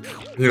am?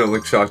 You don't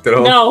look shocked at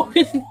all. No.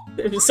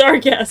 It was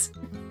sarcasm.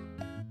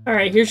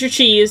 Alright, here's your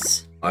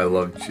cheese. I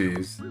love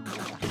cheese.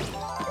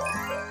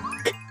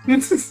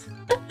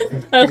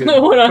 I don't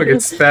know what I'm... Fucking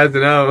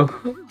spazzing out.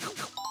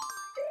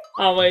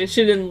 Oh wait,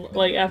 she didn't,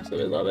 like,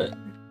 absolutely love it.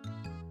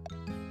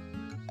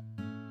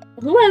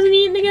 Who hasn't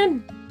eaten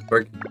again?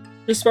 Sparky.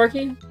 Just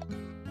Sparky?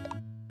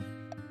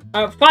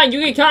 Fine,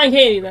 you get cotton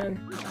candy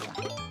then.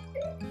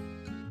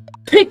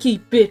 Picky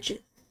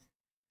bitches.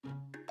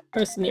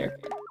 Press near.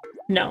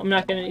 No, I'm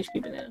not gonna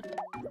HP banana.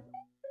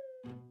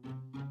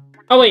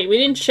 Oh wait, we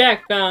didn't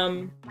check,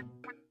 Does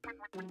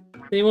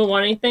anyone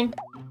want anything?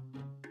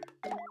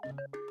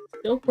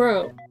 Silk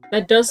robe.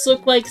 That does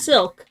look like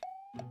silk.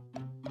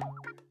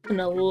 And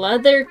a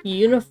leather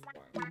uniform.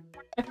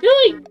 I feel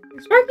like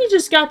Sparky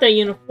just got that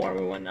uniform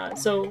and whatnot,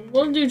 so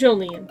we'll do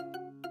Joline.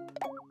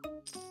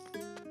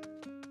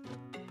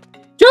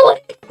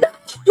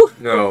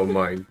 Joline! Oh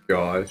my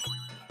gosh.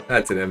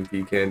 That's an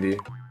MP candy.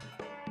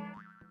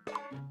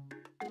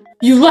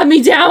 You let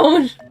me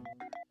down!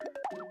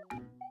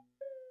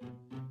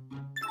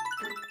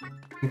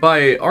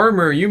 By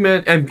armor, you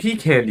meant MP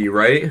candy,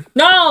 right?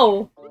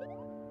 No!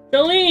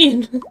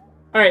 Joline!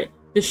 Alright,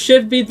 this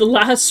should be the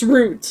last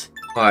route.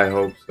 I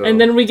hope so. And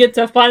then we get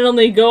to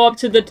finally go up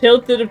to the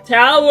tilted of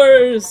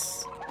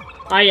towers!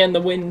 I am the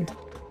wind.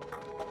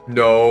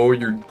 No,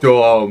 you're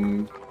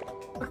dumb.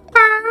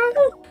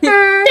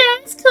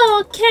 That's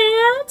called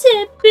cow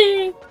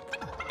tipping!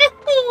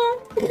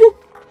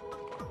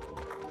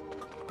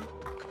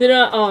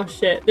 Oh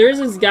shit, there's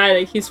this guy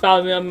that keeps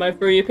following me on my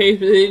For You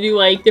page where they do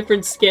like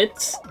different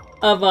skits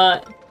of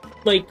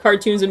like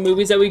cartoons and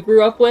movies that we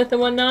grew up with and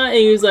whatnot, and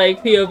he was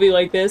like POV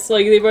like this,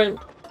 like they were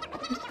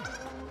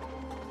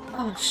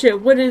Oh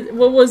shit, what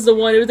was the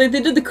one? It was like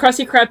they did the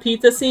Krusty Krab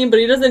pizza scene,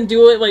 but he doesn't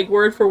do it like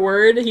word for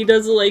word. He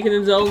does it like in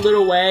his own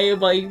little way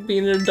of like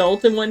being an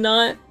adult and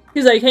whatnot.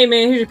 He's like, hey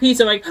man, here's your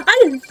pizza. I'm like, I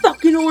didn't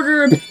fucking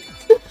order a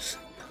pizza.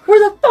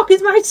 Where the fuck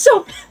is my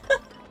soda?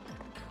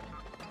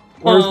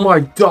 Where's my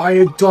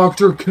Diet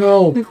Dr.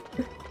 Kelp?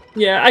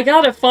 Yeah, I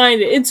gotta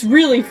find it. It's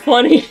really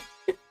funny.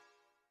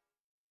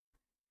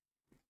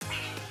 The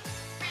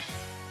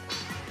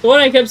one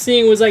I kept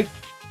seeing was like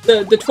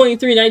the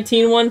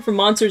 2319 one from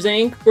Monsters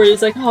Inc. where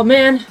he's like, oh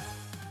man,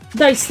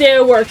 nice day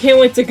at work, can't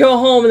wait to go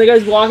home, and the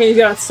guy's walking, he's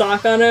got a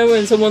sock on him,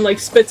 and someone like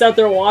spits out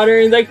their water,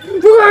 and he's like,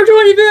 we're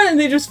 20 minutes, and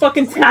they just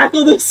fucking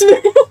tackle this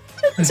man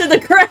to the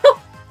ground.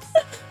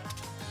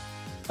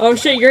 Oh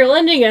shit, you're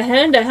lending a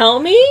hand to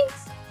help me?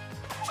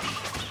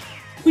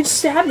 We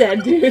stabbed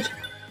that dude.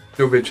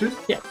 No bitches?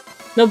 Yeah.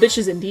 No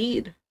bitches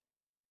indeed.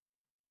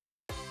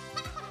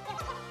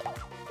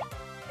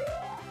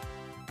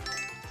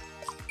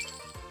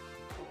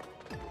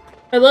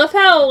 I love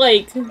how,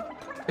 like...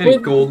 Any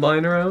gold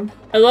lying around?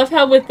 I love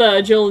how with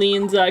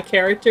Joline's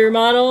character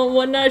model and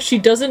whatnot, she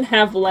doesn't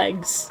have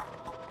legs.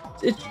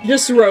 It's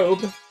just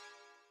robe.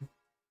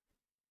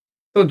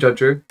 Don't judge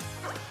her.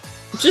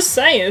 Just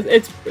saying,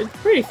 it's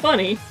pretty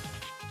funny.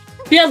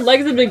 She had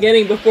legs at the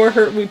beginning before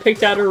we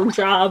picked out her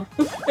job.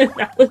 And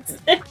that was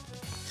it.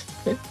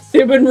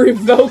 They've been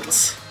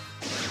revoked.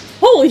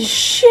 Holy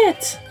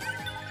shit!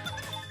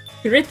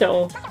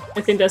 Grito,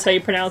 I think that's how you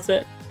pronounce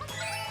it.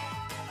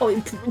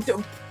 Holy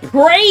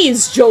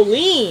praise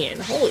Joline!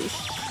 Holy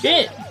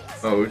shit!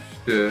 Oh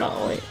shit.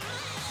 Oh wait.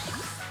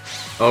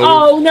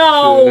 Oh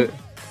no! Shit.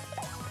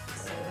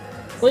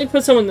 Let me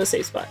put someone in the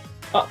safe spot.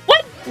 Oh,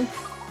 what?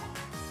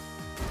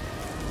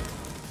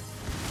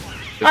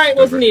 Alright,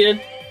 wasn't needed.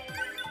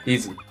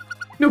 Easy.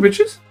 No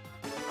bitches?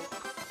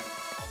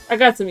 I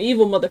got some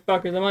evil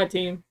motherfuckers on my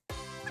team.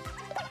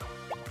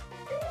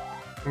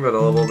 I'm about to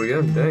level up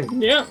again,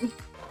 dang. Yeah.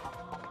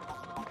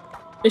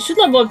 They should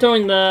level up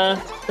during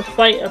the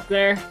fight up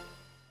there.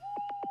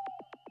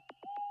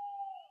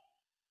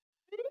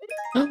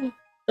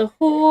 The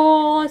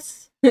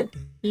horse!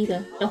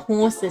 Ida, the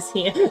horse is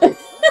here.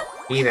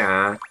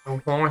 Ida, the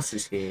horse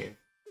is here.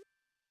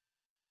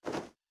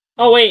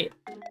 Oh wait,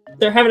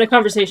 they're having a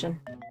conversation.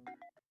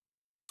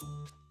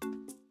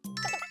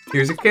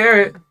 Here's a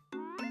carrot.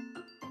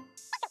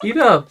 Eat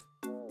up.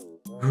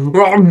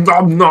 Nom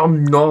nom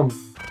nom nom.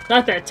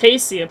 Not that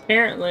tasty,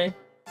 apparently.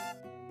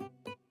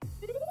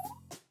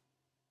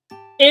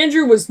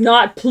 Andrew was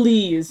not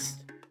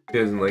pleased. He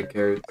doesn't like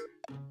carrots.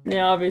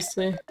 Yeah,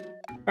 obviously.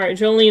 Alright,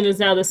 Joline is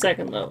now the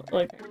second level.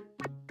 Okay.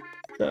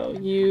 So,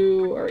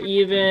 you are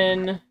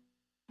even...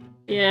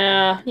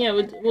 Yeah,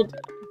 we'll... Does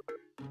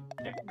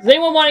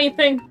anyone want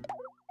anything?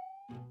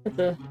 That's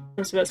the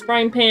best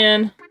frying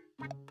pan.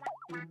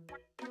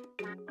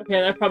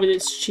 Okay, that probably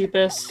is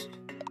cheapest.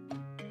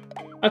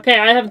 Okay,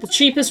 I have the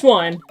cheapest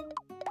one.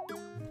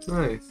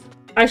 Nice.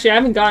 Actually, I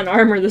haven't gotten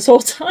armor this whole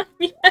time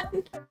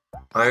yet.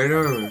 Iron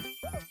armor.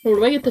 What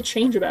do I get to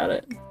change about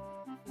it?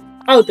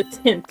 Oh, the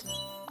tint.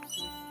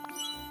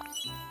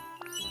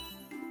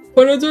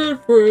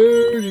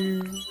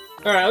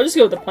 Alright, I'll just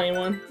go with the plain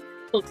one.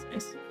 It looks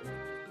nice.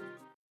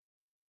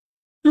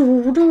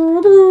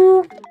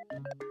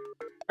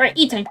 Alright,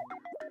 eat time.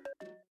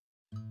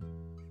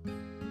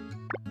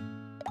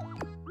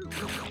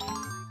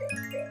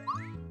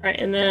 Alright,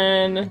 and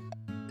then...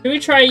 Can we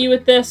try you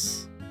with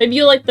this? Maybe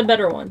you like the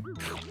better one.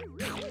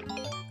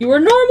 You were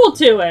normal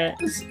to it!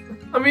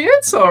 I mean,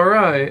 it's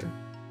alright.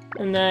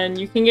 And then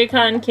you can get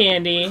cotton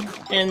candy,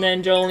 and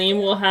then Joline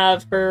will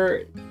have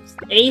her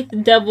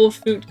 8th devil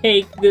fruit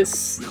cake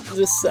this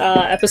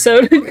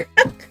episode.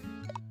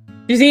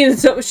 You see,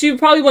 so she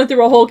probably went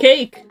through a whole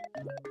cake.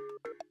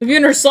 Have you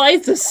in her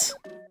slices?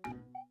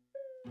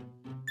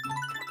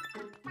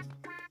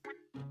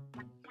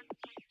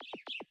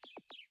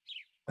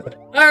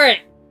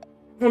 Alright.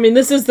 I mean,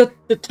 this is the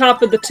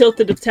top of the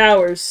tilted of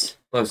towers.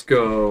 Let's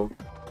go.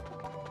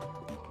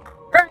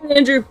 Alright,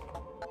 Andrew.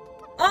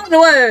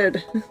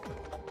 Onward!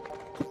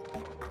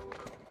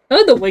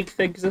 Oh, the wig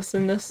exists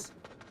in this.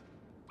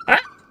 Ah.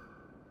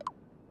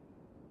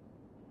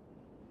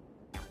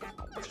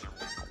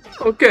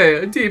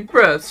 Okay, deep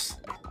breaths.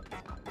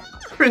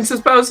 Princess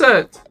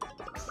Bowsette.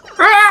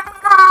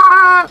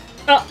 Ah!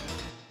 Oh.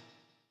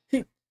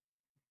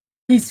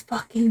 He's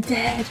fucking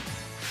dead.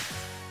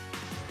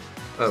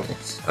 Oh,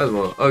 that's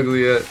one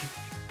ugly yet.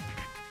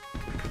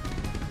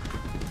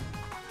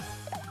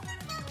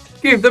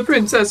 Give the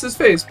princess's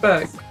face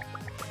back.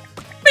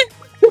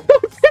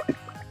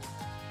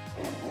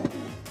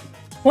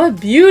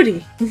 What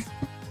beauty!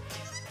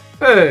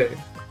 Hey.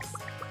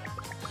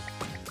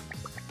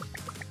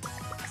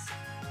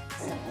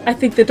 I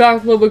think the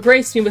Dark Lord would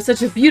grace me with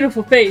such a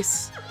beautiful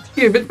face.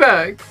 Give it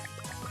back.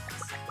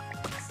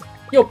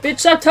 Yo, bitch,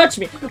 stop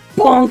touching me!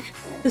 Bonk!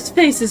 This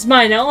face is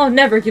mine now, I'll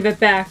never give it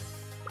back.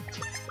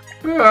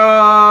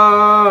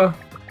 Ah.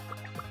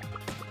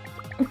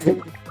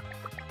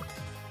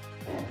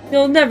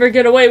 You'll never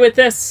get away with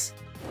this.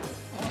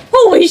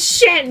 Holy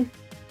shit!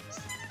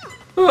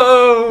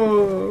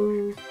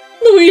 Oh.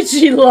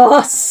 Luigi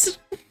lost.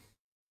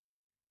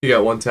 You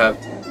got one tap.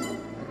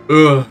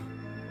 Ugh.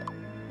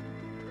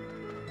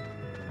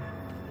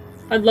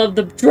 I love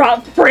the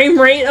drop frame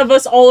rate of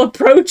us all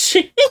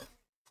approaching.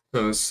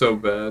 That was so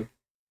bad.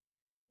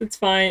 It's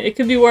fine. It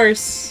could be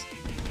worse.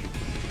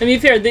 I mean,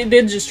 fair, they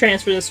did just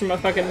transfer this from a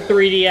fucking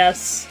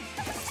 3DS.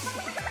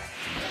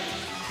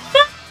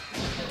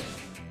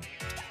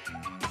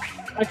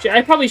 Actually,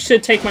 I probably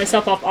should take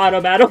myself off auto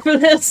battle for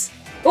this.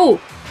 Oh,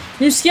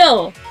 new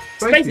skill.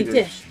 Spicy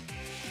dish.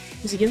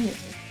 Who's he giving it to?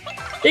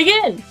 Dig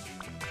in.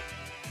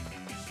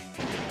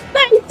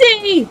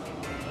 Spicy.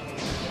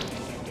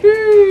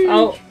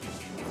 Oh,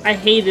 I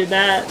hated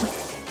that.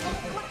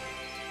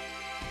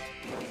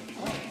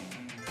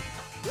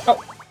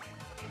 Oh.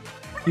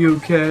 You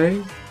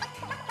okay?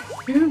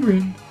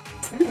 Cameron.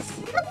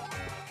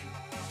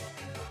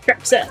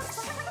 Trap set.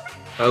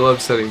 I love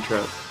setting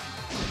traps.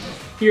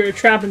 You're a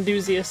trap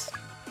enthusiast.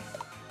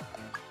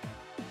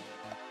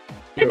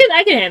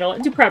 I can handle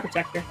it. Do Prop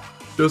Protector.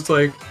 Just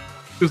like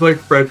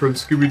Fred from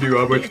Scooby-Doo,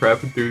 I'm a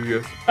trap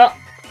enthusiast. Oh.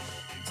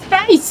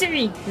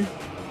 Spicy!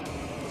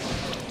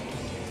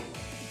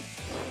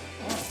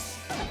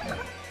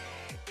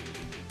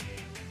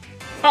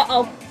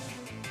 Uh-oh.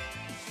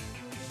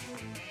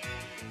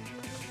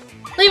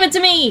 Leave it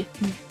to me!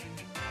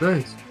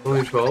 Nice.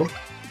 Only 12?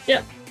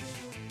 Yep.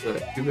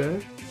 Not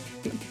too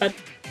bad.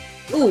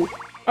 Ooh.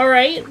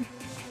 Alright.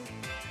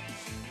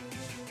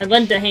 I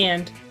lent a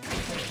hand.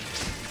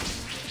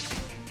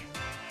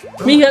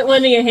 Me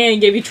lending a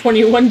hand gave you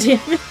 21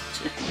 damage.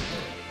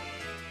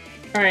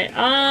 Alright,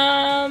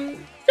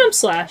 Jump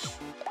Slash.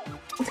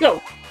 Let's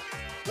go.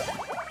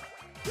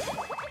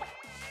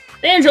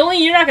 Damn,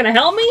 Joline, you're not gonna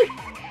help me?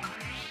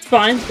 It's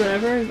fine,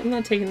 whatever. I'm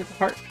not taking it to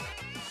heart.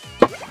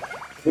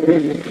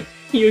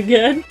 You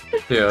good?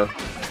 Yeah.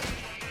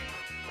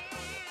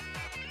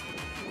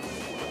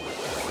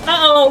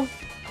 Uh-oh!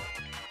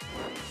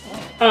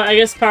 Oh, I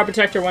guess Power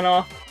Protector went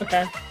off.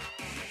 Okay.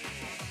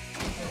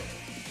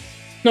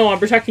 No, I'm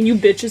protecting you,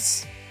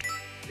 bitches.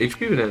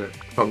 HP banana.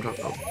 Tom.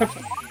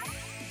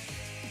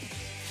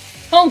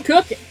 Home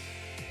cooking!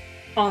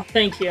 Oh,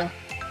 thank you.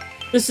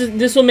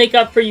 This will make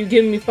up for you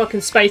giving me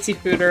fucking spicy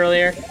food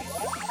earlier.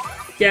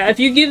 Yeah, if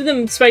you give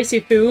them spicy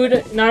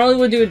food, not only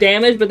will do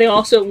damage, but they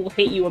also will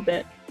hate you a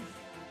bit.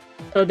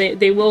 So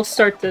they will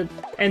start to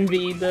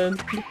envy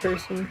the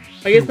person.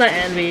 I guess not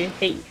envy,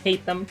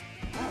 hate them.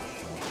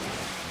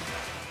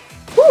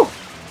 Whew!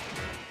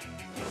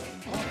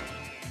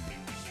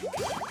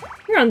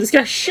 You're on this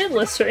guy's shit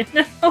list right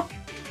now.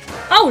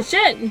 Oh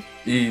shit!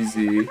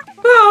 Easy.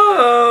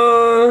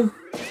 Ah!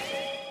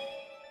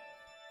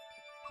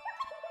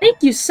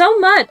 Thank you so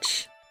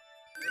much!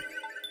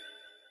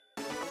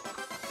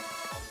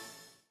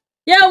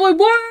 Yeah, we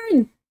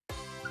won!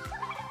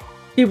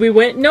 Did we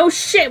win? No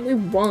shit, we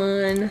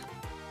won!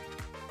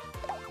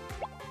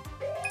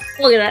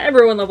 Look at that,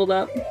 everyone leveled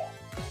up. Did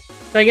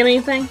I get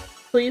anything?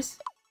 Please?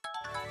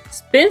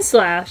 Spin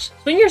Slash.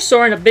 Swing your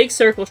sword in a big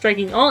circle,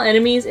 striking all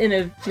enemies in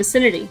a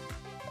vicinity.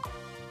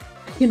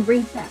 I can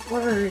read that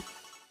word.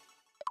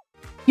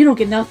 You don't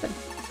get nothing.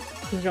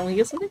 Does Joline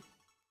get something?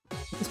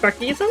 Does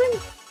Sparky get something?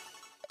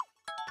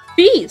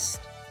 Feast!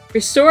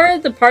 Restore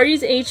the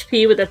party's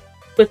HP with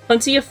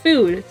plenty of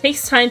food. It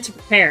takes time to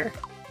prepare.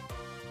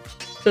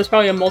 So it's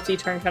probably a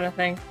multi-turn kind of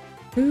thing.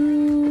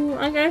 Ooh,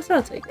 I guess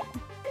I'll take it.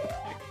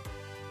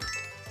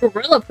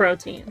 Gorilla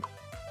Protein.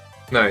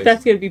 Nice.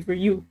 That's gonna be for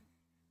you.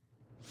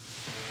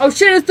 Oh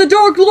shit, it's the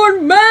Dark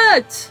Lord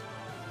Matt!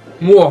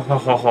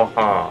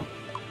 Mwahahaha.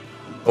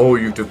 Oh,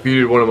 you've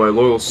defeated one of my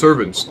loyal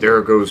servants.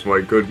 There goes my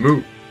good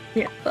mood.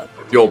 Yeah, look.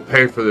 You'll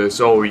pay for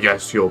this. Oh,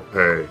 yes, you'll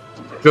pay.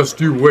 Just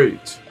you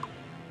wait.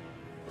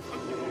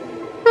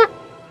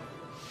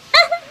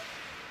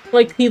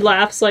 Like, he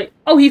laughs like,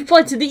 oh, he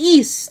fled to the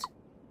east!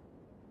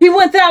 He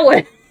went that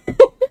way!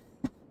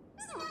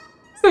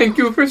 Thank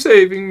you for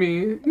saving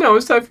me. Now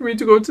it's time for me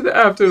to go to the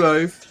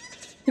afterlife.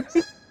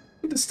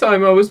 This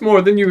time I was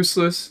more than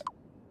useless.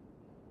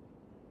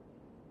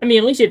 I mean,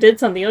 at least you did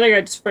something. The other guy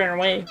just ran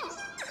away.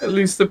 At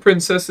least the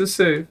princess is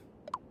safe.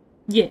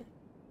 Yeah.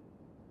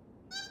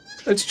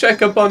 Let's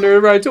check up on her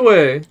right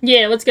away.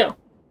 Yeah, let's go.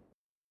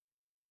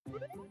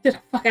 Get the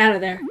fuck out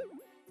of there.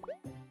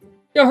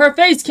 Yo, her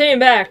face came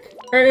back.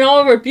 Her and all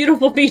of her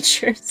beautiful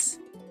features.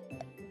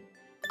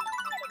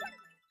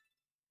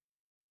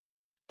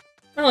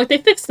 Oh, look, they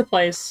fixed the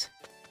place.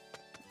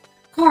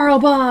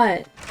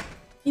 Carlbot!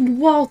 And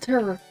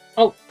Walter!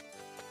 Oh.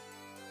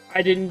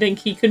 I didn't think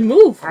he could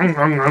move.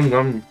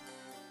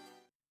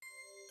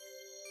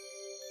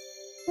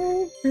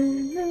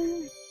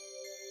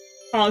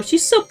 Oh,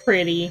 she's so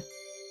pretty.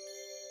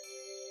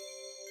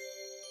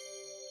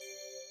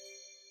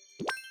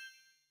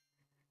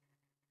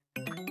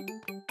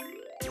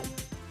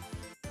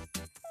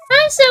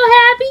 I'm so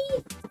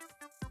happy!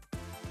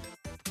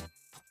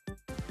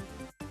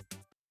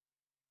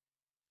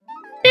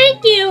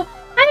 Thank you!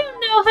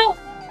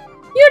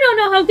 You don't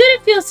know how good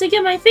it feels to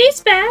get my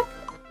face back!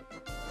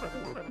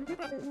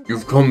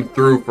 You've come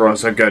through for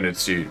us again, it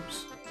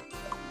seems.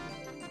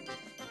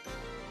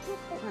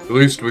 The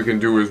least we can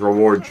do is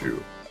reward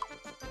you.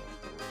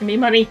 Give me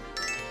money.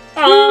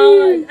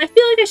 I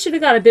feel like I should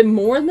have got a bit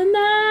more than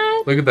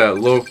that. Look at that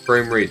low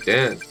frame rate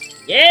dance.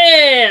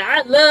 Yeah,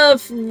 I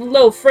love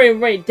low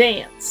frame rate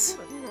dance.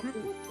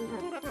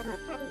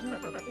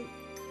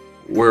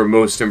 We're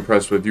most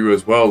impressed with you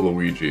as well,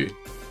 Luigi.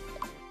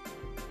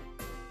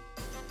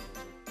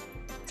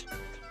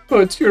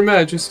 But, Your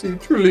Majesty,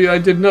 truly I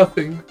did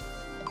nothing.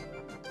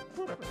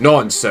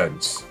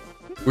 Nonsense!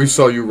 We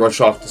saw you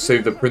rush off to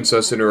save the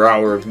princess in her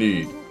hour of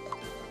need.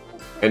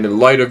 And in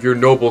light of your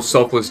noble,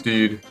 selfless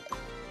deed,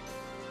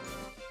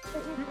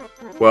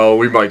 well,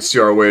 we might see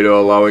our way to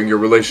allowing your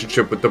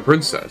relationship with the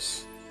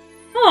princess.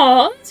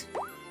 Aw,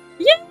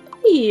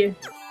 yay!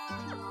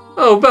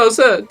 Oh,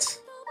 Bowsette!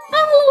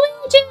 Oh,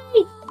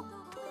 Luigi!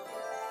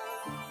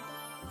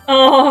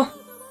 Oh,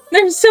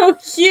 they're so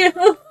cute!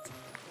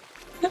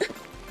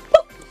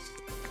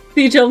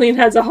 See, Joline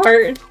has a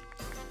heart.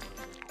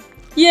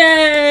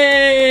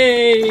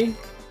 Yay!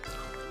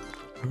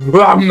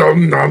 Nom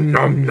nom nom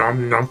nom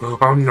nom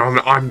nom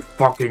nom. I'm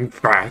fucking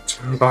fat.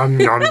 Nom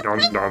nom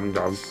nom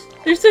nom.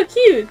 They're so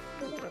cute.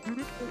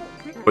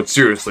 But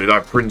seriously,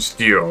 that Prince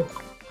Dio,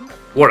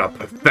 what a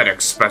pathetic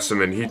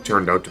specimen he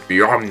turned out to be.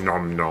 Nom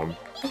nom nom.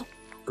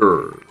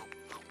 Grr.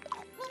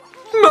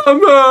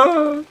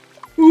 Mama.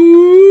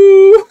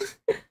 Ooh!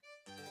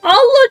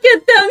 Oh, look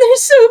at them. They're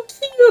so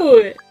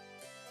cute.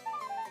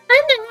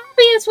 I'm the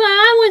happiest when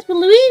I was with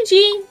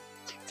Luigi.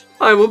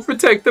 I will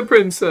protect the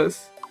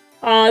princess.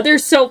 Aw, they're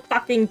so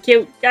fucking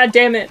cute. God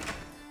damn it.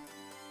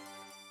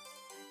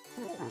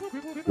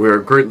 We are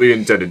greatly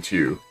indebted to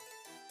you.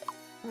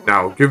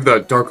 Now, give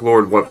that Dark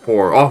Lord what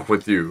for. Off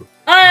with you.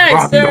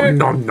 Aye, sir.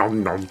 Nom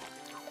nom nom nom.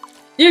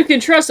 You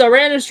can trust a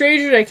random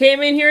stranger that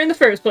came in here in the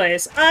first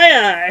place. Aye,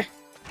 aye.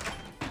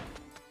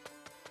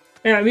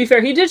 Yeah, to be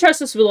fair, he did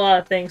trust us with a lot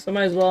of things, so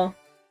might as well.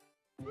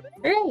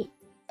 Great.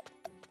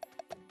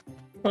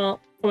 Well,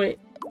 wait.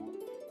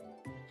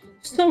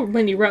 So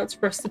many routes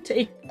for us to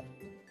take.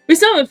 We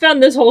still haven't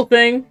found this whole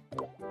thing.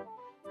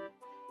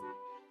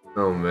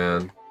 Oh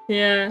man.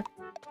 Yeah.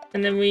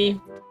 And then we...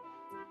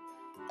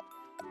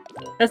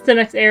 That's the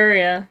next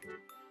area.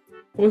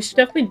 We should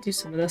definitely do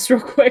some of this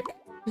real quick.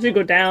 We should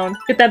go down.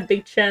 Get that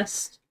big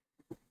chest.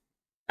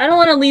 I don't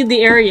want to leave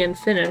the area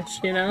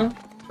unfinished, you know?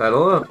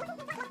 Battle up.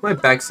 My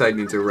backside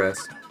needs a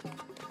rest.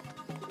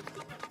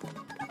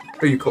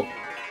 Are you cold?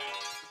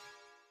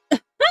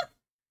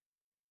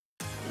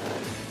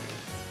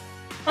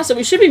 Also,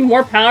 we should be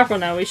more powerful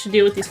now. We should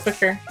deal with these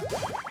quicker.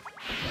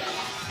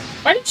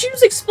 Why did you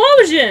choose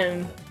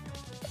explosion?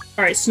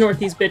 Alright, snort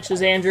these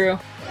bitches, Andrew.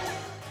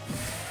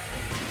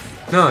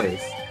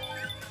 Nice.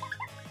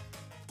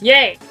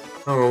 Yay!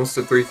 Oh, we're almost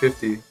at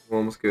 350.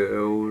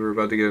 We're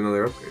about to get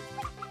another upgrade.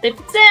 Safe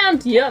and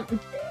sound! Yup.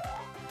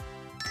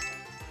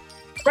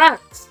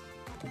 Rocks.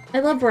 I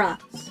love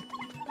rocks.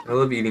 I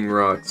love eating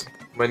rocks.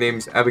 My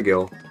name's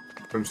Abigail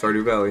from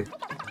Stardew Valley.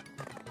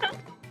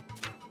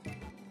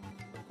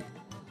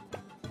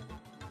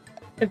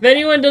 If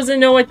anyone doesn't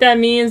know what that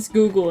means,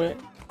 Google it.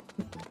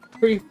 It's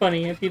pretty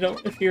funny if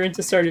you're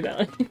into Stardew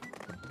Valley.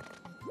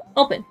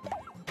 Open.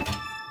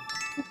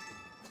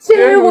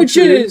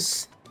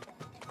 Sandwiches!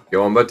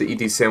 Yo, I'm about to eat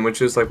these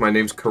sandwiches like my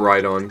name's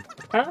Koridon.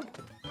 Huh?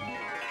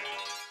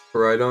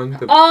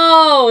 Koridon?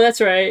 Oh, that's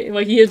right.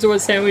 Like, he hears the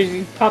word sandwich,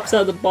 he pops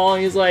out the ball,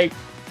 and he's like...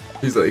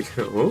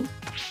 oh?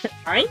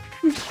 Fine?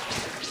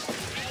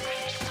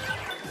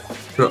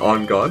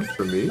 On God,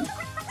 for me?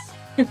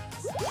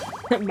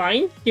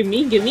 Mine? Give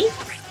me, give me.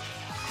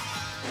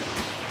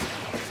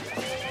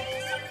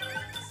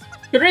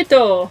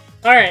 Burrito!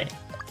 Alright.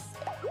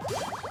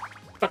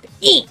 Fucking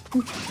eat!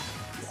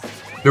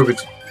 No,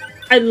 but...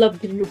 I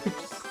love getting no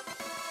bitches.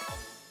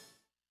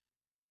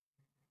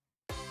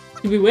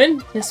 Did we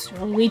win? Yes,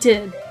 we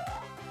did.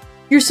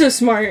 You're so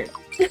smart.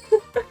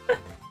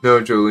 No,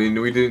 Joline,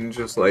 we didn't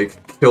just,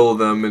 like, kill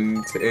them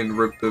and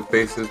rip the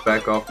faces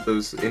back off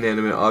those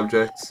inanimate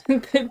objects. The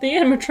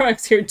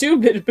animatronics here do a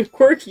bit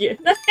quirky.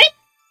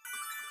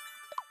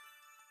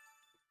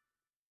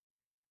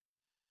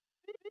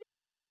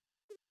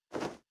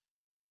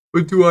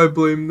 But do I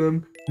blame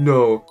them?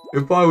 No.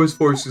 If I was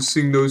forced to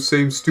sing those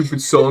same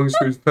stupid songs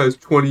for the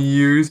past 20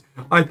 years,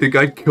 I think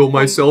I'd kill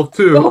myself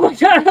too. Oh my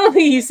god, I don't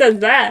think he says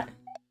that.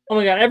 Oh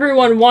my god,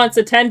 everyone wants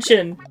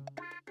attention.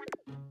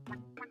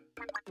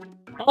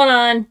 Hold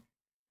on.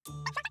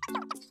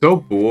 So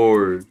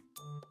bored.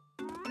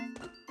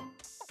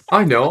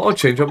 I know, I'll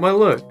change up my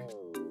look.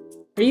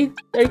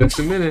 Just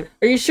a minute.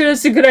 Are you sure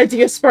that's a good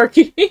idea,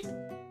 Sparky?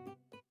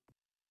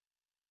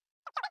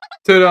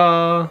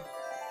 Ta-da!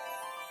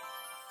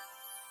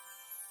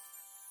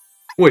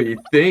 What do you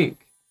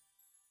think?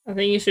 I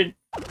think you should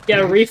get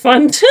a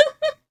refund.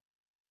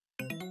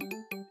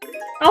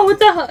 Oh, what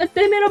the?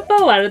 They made a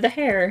bow out of the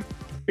hair.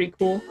 Pretty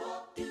cool.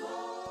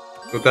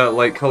 With that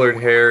light-colored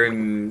hair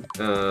and,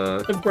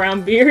 the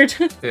brown beard.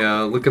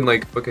 yeah, looking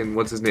like fucking,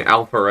 what's his name,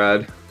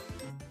 Alpharad.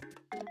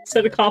 Is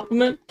that a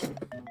compliment?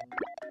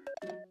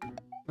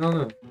 I don't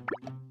know.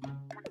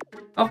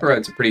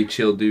 Alpharad's a pretty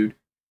chill dude.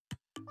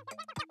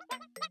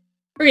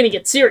 We're gonna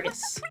get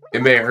serious.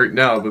 It may hurt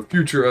now, but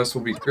future us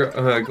will be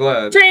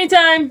glad. Training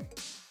time!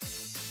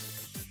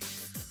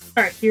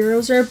 Alright,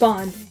 heroes are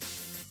bonding.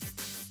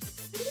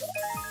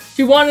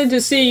 She wanted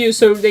to see you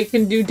so they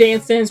can do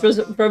Dance Dance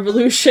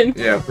Revolution.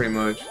 Yeah, pretty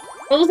much.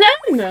 What was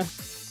that?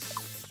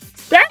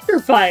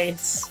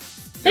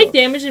 Sacrifice! Take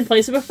damage in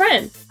place of a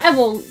friend.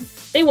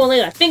 They won't lay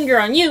a finger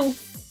on you.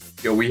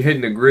 Yo, we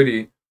hitting the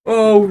gritty.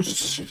 Oh,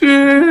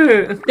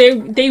 shit!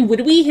 They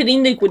would be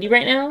hitting the gritty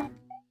right now?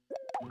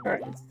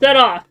 Alright, set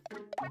off.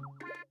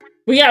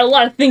 We got a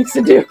lot of things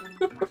to do.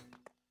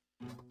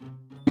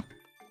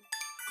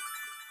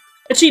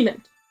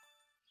 Achievement.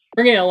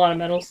 We're getting a lot of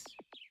medals.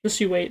 Just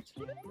you wait.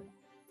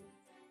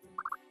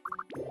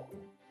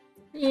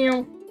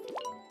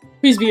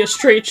 Please be a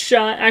straight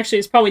shot. Actually,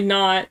 it's probably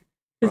not.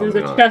 Because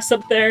there's a chest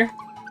up there.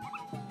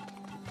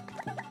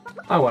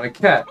 I want a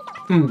cat.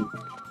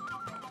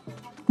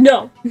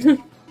 No.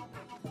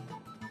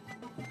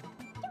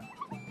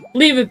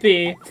 Leave it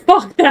be.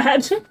 Fuck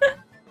that.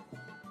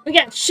 We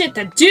got shit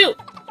to do.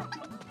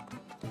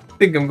 I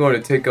think I'm going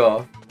to take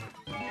off.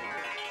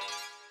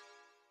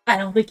 I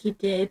don't think he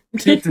did.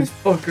 Keep this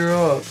fucker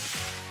up.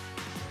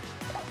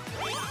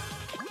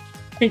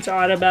 It's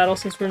auto battle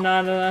since we're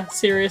not in a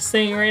serious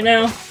thing right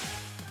now.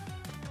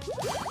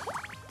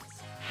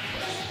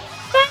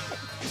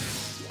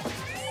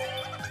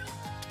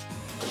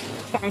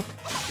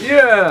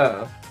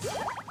 Yeah!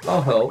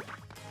 I'll help.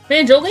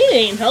 Man, Joline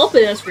ain't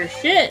helping us for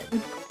shit.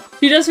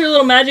 She does her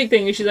little magic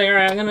thing and she's like,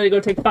 alright, I'm gonna go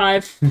take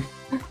 5. I'm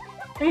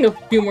gonna go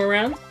a few more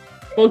rounds.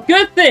 Well,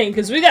 good thing,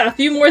 because we got a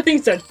few more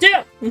things to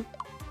do!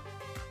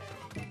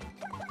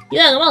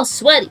 Yeah, I'm all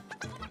sweaty.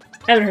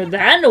 Haven't heard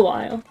that in a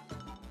while.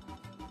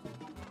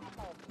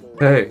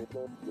 Hey.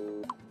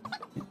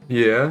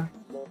 Yeah?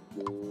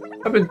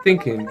 I've been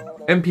thinking,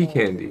 MP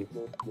candy.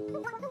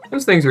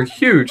 Those things are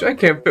huge, I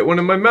can't fit one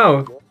in my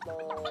mouth.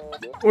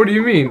 What do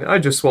you mean? I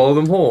just swallow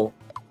them whole.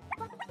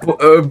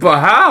 But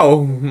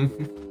how?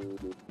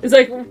 It's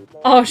like,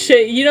 oh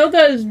shit, you know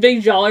those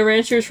big Jolly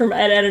Ranchers from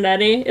Ed, Ed, and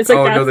Eddie? It's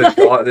like that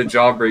size. The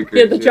Jawbreakers.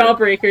 Yeah, the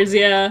Jawbreakers,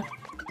 yeah.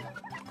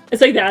 It's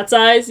like that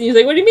size, and he's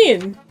like, what do you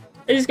mean?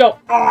 I just go,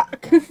 ah!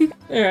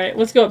 Alright,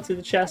 let's go up to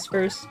the chest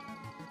first.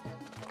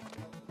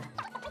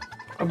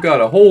 I've got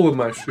a hole in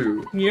my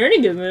shoe. You're in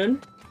a good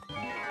mood.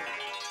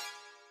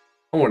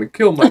 I want to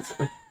kill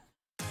myself.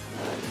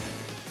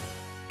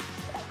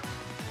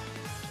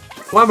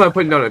 Why am I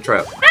putting down a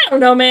trap? I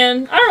don't know,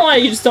 man. I don't know why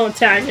you just don't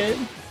attack it.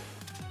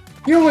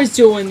 You're always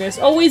doing this.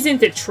 Always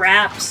into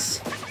traps.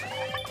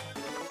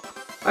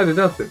 I did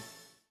nothing.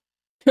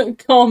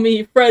 Call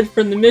me Fred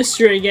from the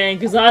Mystery Gang,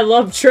 because I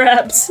love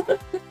traps.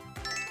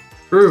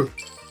 True.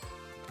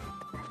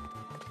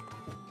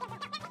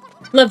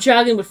 Love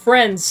jogging with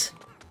friends.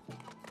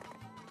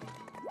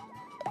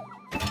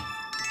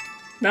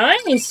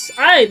 Nice!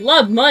 I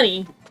love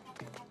money.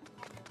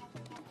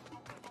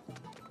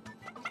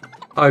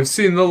 I've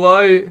seen the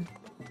light.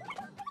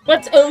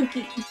 What's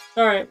Okie?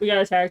 Alright, we got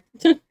attacked.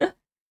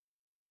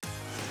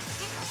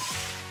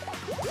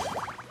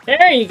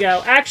 There you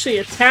go. Actually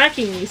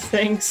attacking these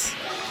things.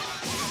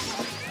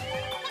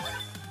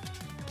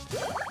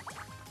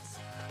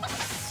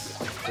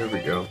 There we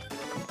go.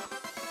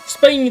 Just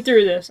putting you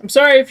through this. I'm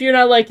sorry if you're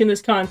not liking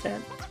this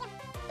content.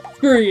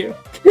 Screw you.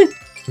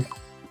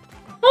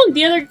 Oh,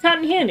 the other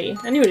cotton candy.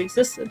 I knew it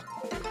existed.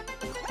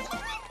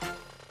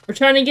 We're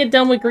trying to get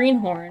done with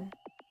Greenhorne.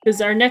 Because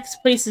our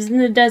next place is in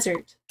the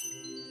desert.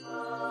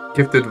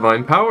 Gift of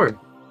divine power.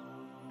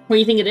 What do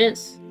you think it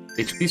is?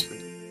 HP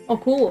sprinkle. Oh,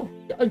 cool.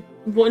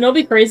 Well, it'll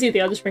be crazy if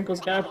the other sprinkles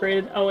got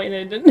upgraded. Oh, wait, no,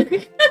 it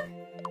didn't.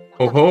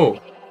 Ho ho!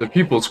 The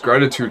people's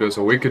gratitude has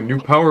awakened new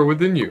power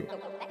within you.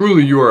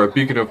 Truly, you are a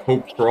beacon of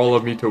hope for all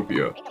of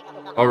Miitopia.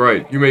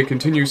 Alright, you may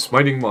continue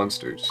smiting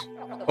monsters.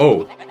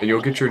 Oh, and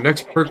you'll get your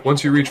next perk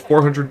once you reach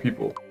 400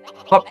 people.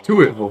 Hop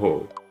to it, ho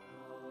ho!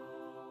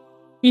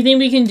 You think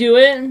we can do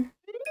it?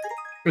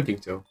 I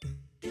think so.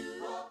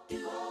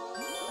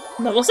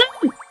 Level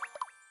 7!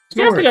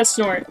 You have to go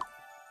snort.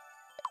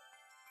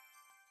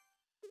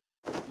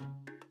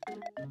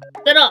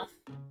 Get off!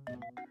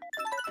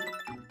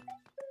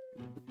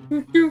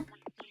 Look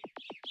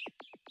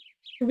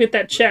at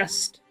that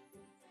chest.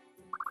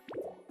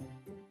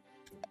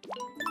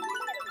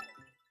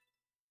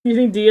 You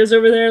think Dia's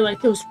over there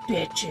like those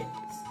bitches?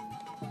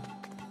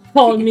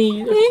 Call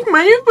me. These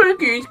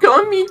motherfuckers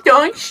call me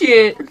dog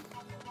shit.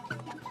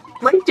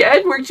 My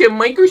dad works at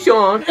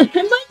Microsoft.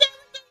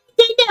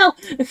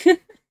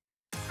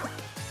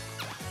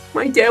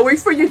 My dad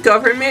works for the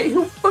government.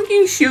 He'll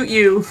fucking shoot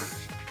you.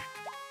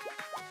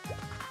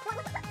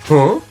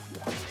 Huh?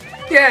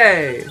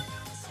 Yay!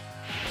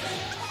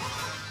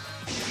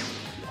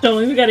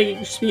 Don't we gotta get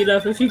your speed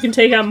up if you can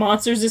take out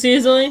monsters this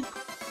easily.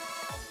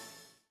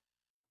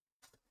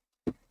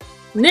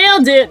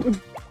 Nailed it!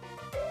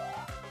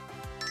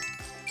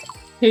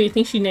 Hey, you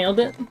think she nailed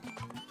it?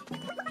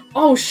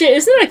 Oh shit,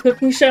 isn't that a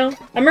cooking show?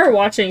 I remember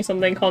watching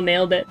something called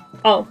Nailed It.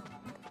 Oh.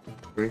 I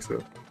think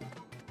so.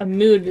 A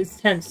mood is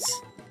tense.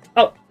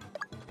 Oh.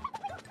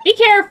 Be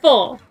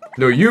careful!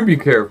 No, you be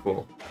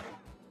careful.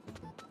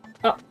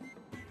 Oh.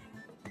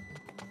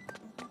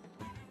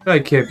 I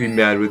can't be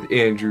mad with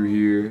Andrew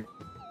here.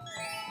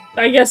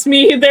 I guess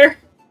me either.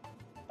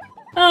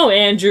 Oh,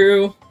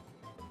 Andrew.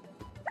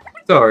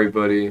 Sorry,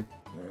 buddy.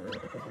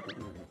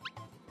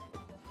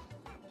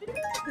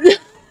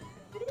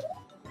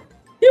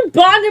 You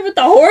bonded with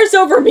the horse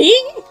over me?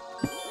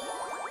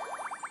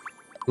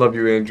 Love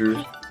you,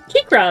 Andrew.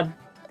 Cheek rub.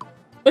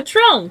 What's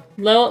wrong?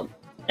 Low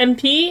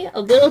MP?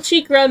 A little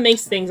cheek rub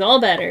makes things all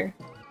better.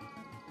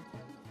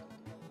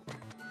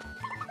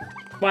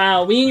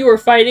 Wow, me and you were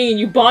fighting and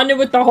you bonded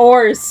with the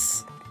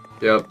horse.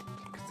 Yep.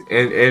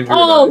 And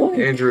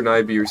Andrew and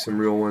I be some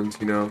real ones,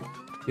 you know.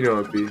 You know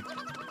it'd be.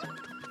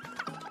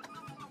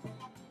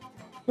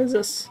 What is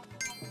this?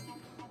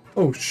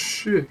 Oh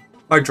shit!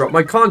 I dropped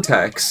my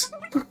contacts.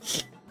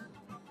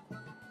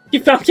 You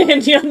found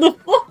candy on the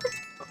floor.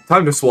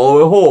 Time to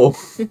swallow a whole.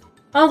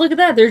 Oh, look at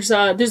that! There's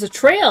a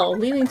trail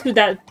leading to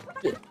that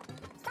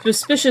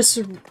suspicious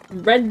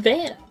red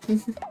van.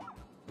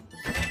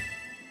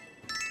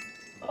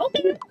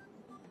 Okay.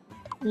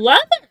 Leather.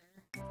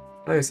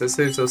 Nice. That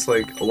saves us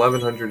like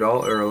 $1,100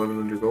 or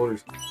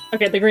 $1,100.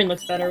 Okay, the green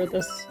looks better with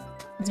this.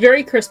 It's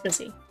very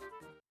Christmassy.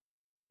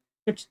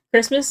 Which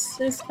Christmas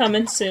is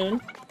coming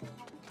soon.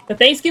 But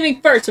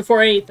Thanksgiving first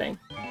before anything.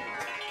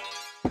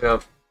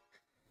 Yep.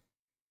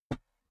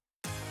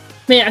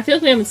 Man, I feel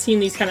like we haven't seen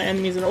these kind of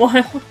enemies in a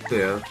while.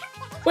 Yeah.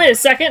 Wait a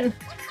second.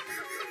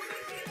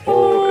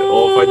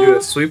 Oh, if I do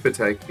a sweep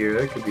attack here,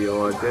 that could be a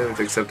lot of damage.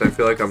 Except I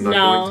feel like I'm not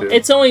going to.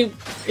 it's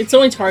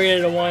only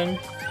targeted at one.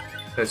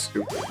 That's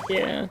stupid.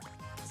 Yeah.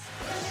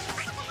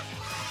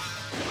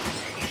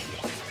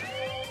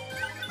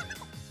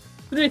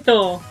 Alright,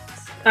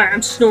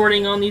 I'm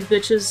snorting on these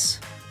bitches.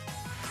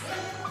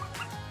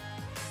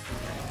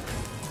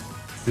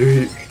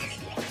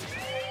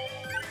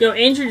 Yo,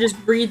 Andrew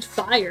just breathed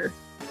fire.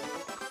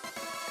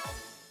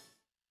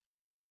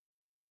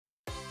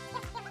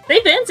 They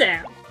bent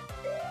out.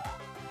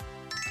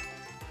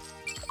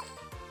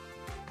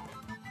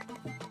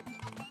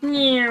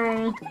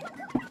 Meow.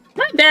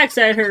 My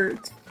backside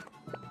hurts.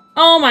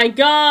 Oh my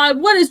god,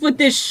 what is with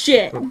this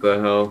shit? What the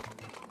hell?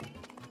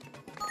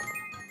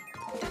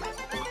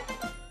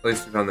 At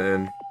least we found the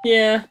end.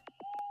 Yeah.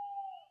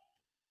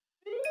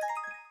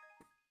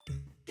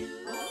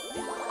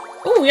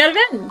 Oh, we got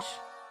Avenge.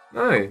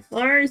 Nice.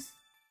 Lars.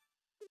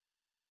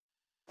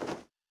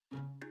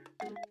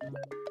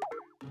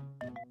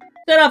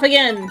 Set off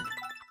again.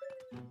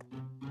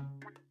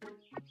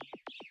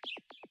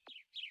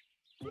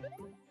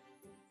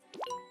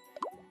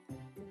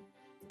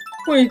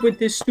 What is with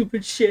this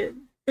stupid shit?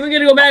 We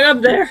gotta go back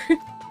up there.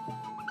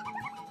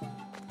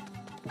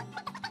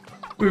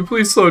 Will you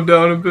please slow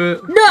down a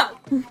bit? No!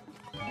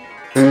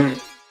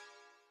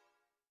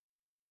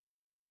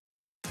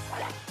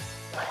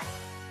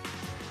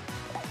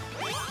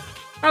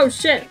 Oh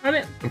shit,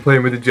 I'm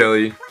playing with the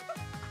jelly.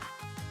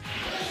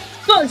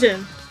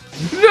 Explosion!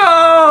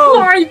 No!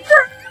 Sorry,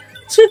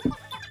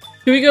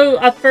 do we go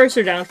up first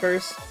or down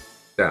first?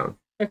 Down.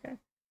 Okay.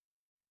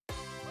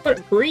 What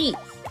a breeze.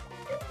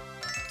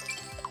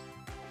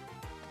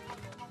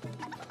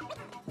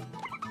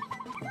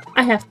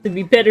 I have to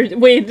be better.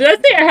 Wait, did I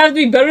say I have to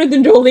be better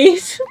than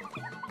Joline?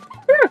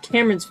 How are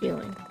Cameron's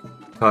feeling?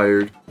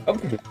 Tired. Oh,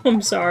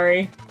 I'm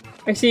sorry.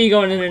 I see you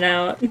going in and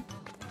out.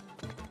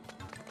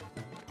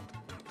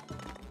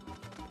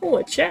 Oh,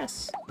 a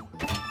chest.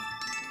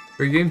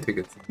 Free game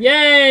tickets.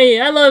 Yay!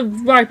 I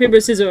love rock,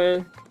 paper,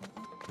 scissors.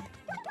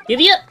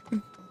 Idiot!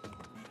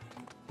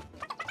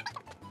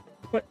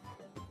 What?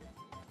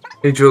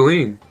 Hey,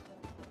 Joline.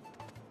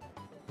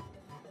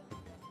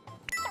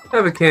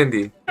 Have a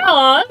candy.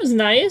 Oh, that was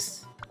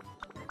nice.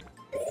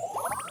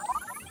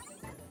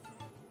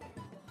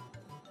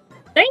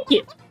 Thank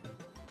you.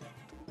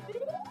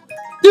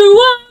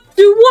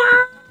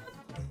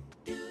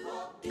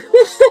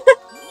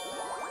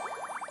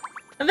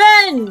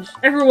 Avenge!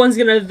 Everyone's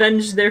gonna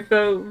avenge their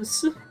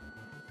foes.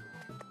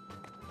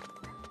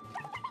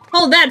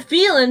 Oh, that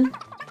feeling!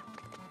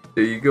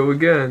 There you go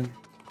again.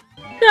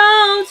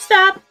 Don't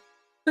stop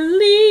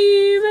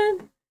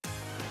believing.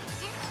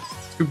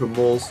 Stupid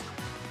moles.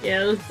 Yeah,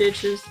 those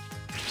bitches.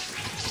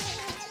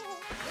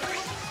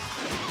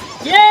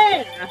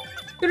 Yeah!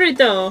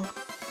 Burrito!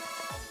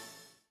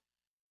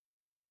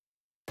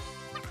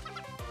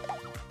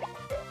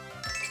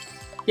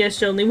 Yes,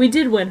 Joline, we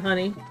did win,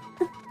 honey.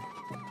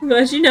 I'm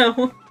glad you know.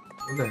 What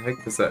the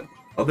heck is that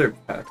other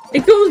path?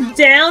 It goes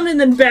down and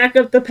then back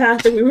up the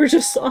path that we were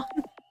just on.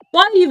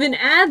 Why even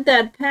add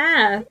that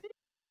path?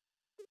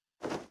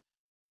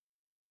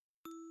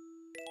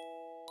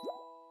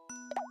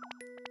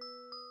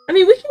 I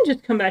mean, we can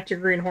just come back to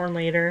Greenhorne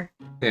later.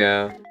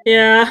 Yeah.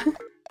 Yeah.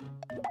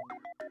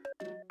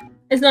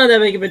 It's not that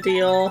big of a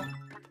deal.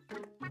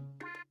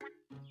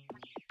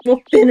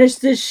 We'll finish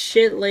this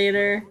shit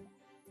later.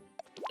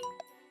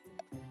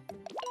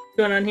 What's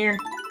going on here?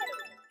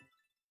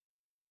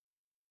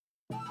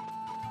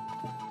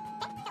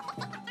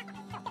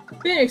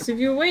 Phoenix, if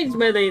you wait,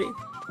 my lady.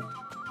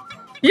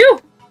 You!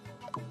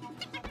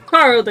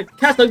 Caro, the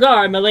castle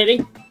guard, my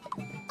lady.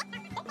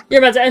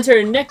 You're about to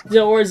enter next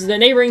towards the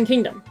neighboring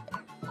kingdom.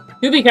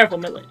 Do be careful,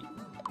 my lady.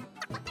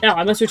 Now,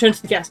 I must return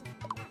to the castle.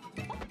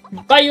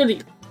 By your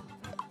leave.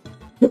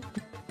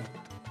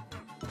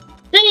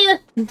 See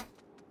ya!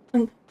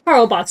 Our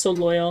robot's so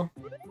loyal.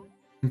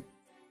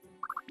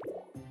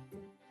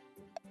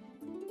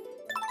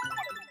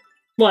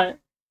 What?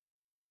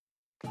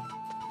 I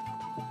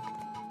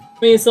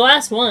mean, it's the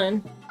last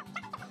one.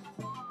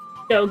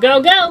 Go,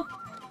 go, go! I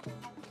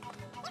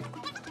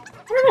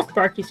don't know if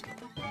Sparky's...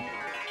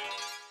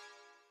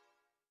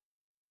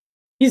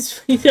 He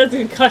has a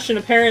concussion,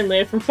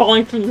 apparently, from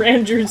falling from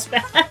Andrew's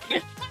back.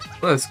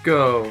 Let's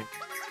go.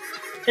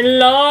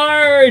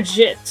 Enlarge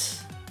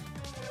it!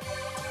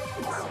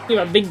 You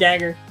have a big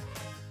dagger.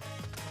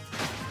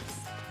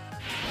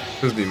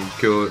 Doesn't even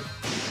kill it.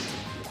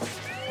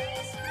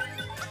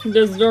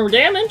 Does no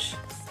damage?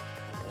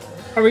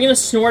 Are we gonna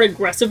snort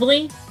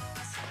aggressively?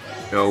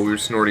 No, we're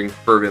snorting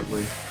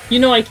fervently. You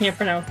know I can't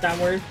pronounce that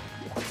word.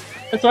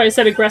 That's why I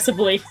said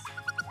aggressively.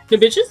 No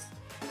bitches?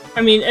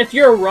 I mean, if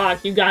you're a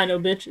rock, you got no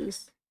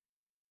bitches.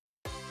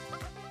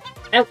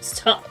 That was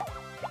tough.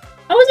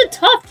 How was it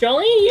tough,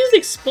 Joline? You used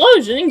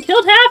explosion and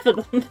killed half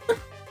of them.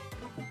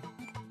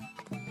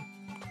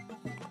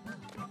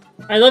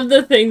 I love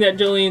the thing that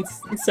Joline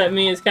sent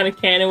me is kind of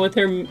canon with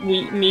her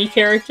me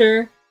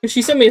character.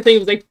 She sent me a thing, it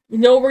was like, you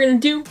know what we're gonna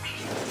do?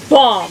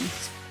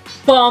 Bombs!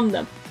 Bomb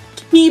them.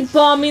 Keep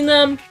bombing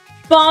them.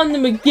 Bomb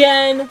them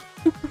again.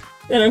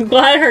 And I'm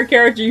glad her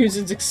character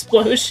uses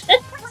explosion.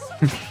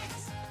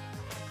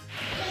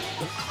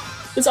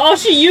 That's all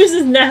she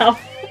uses now.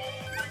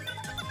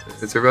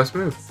 It's her best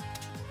move.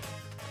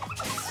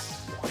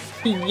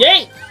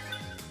 Yay!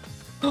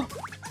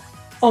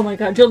 Oh my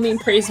god, Joline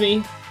praised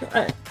me.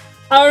 I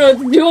don't know what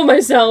to do with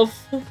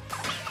myself.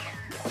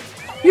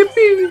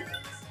 Yippee!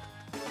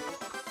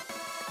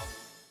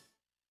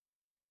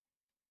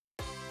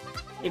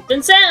 Safe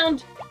and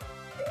sound.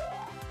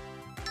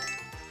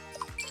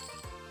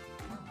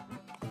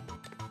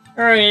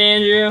 Alright,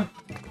 Andrew.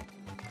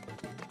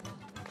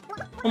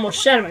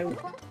 Almost shattered my...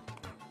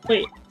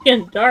 Wait, it's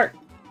getting dark.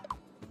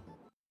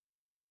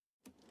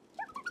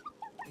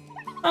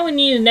 All we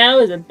need now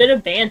is a bit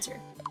of banter.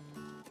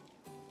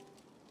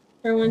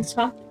 Everyone's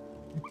talking.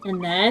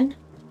 And then...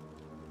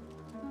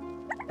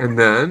 And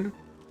then?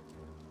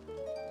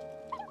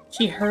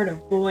 She heard a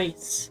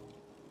voice.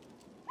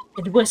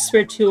 It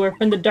whispered to her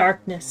from the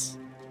darkness.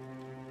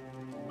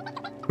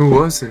 Who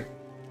was it?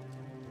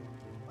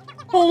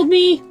 Hold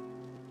me!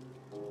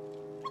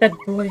 That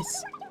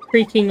voice,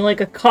 creaking like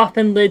a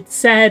coffin lid,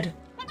 said.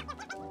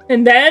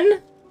 And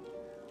then...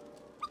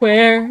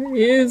 Where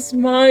is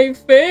my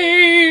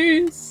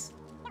face?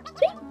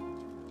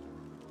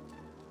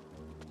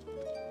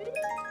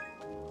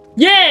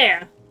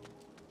 Yeah!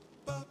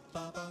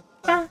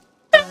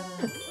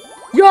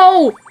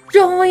 Yo!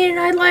 Joline and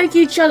I like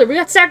each other! We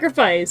got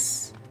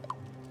sacrifice!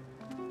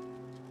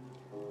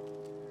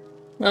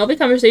 Well, the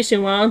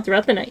conversation went on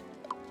throughout the night.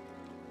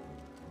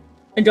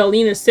 And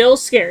Joline is still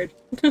scared.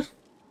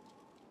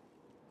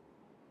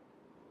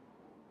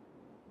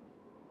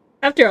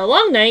 After a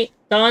long night,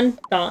 dawn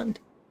dawned.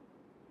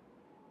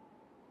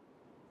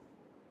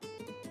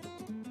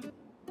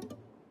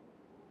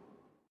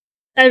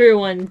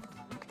 Everyone.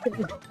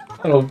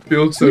 I don't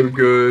feel so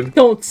good.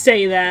 Don't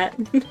say that.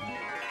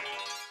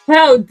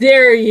 How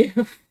dare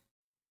you?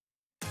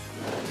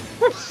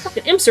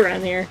 Fucking imps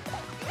around here.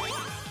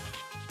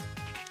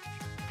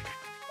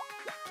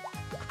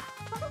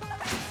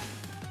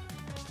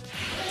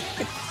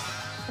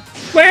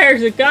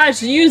 Where's it? God,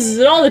 she uses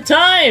it all the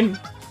time!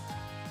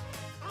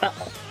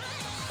 Uh-oh.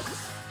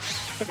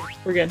 Okay,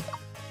 we're good.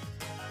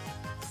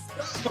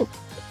 Oh.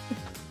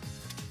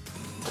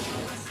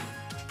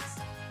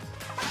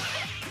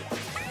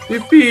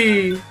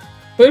 Yippee!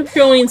 What if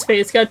Joline's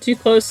face got too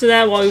close to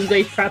that while he was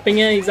like prepping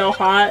it? He's all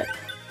hot.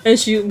 And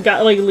she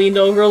got like leaned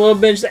over a little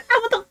bit and she's like, ah,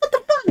 what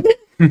the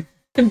fuck?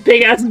 A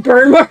big ass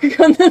burn mark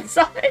on the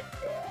side.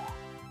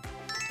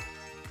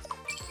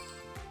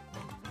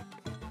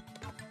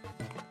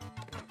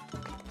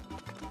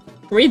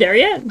 Are we there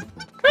yet?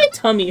 My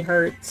tummy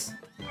hurts.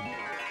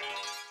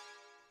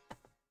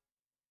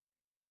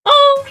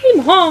 Oh, I'm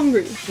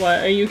hungry.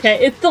 What, are you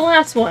okay? It's the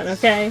last one,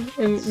 okay?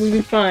 And we'll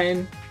be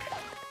fine.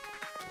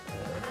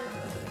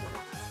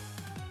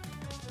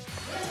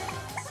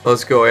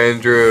 Let's go,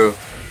 Andrew.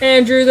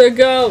 Andrew the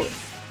goat.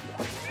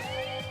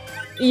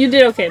 You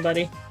did okay,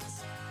 buddy.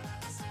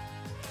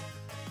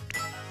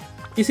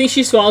 You think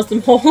she swallows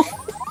them whole?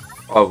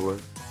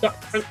 Probably. I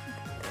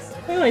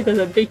feel like there's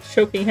a big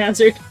choking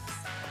hazard.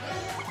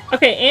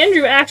 Okay,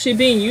 Andrew actually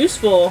being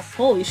useful.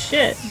 Holy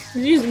shit.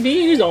 He's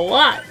being used a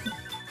lot.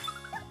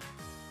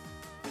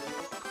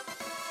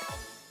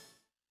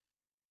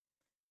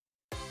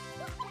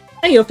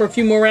 I can go for a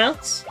few more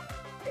rounds.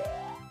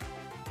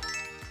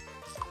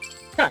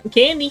 Cotton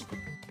candy.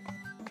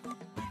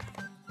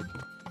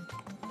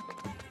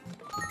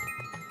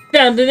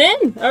 Found it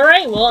in!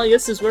 Alright, well, I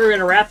guess this is where we're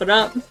gonna wrap it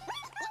up.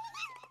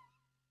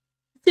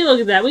 See,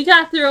 look at that. We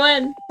got through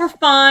it. We're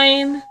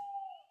fine.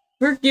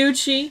 We're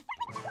Gucci.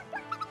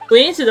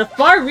 We into the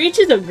far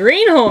reaches of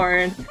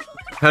Greenhorne.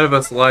 Ahead of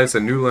us lies a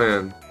new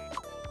land.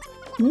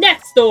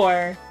 Next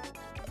door.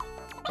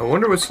 I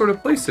wonder what sort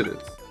of place it is.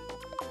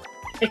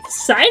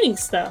 Exciting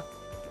stuff.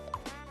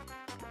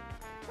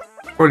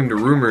 According to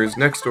rumors,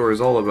 next door is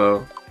all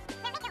about...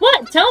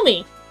 What? Tell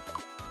me.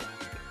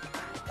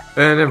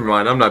 Eh, never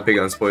mind, I'm not big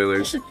on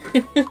spoilers.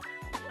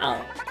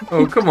 Oh.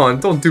 Oh, come on,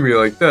 don't do me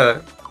like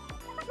that.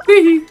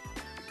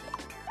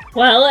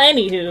 Well,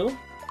 anywho.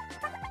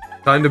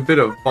 Time to bid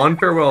a fond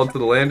farewell to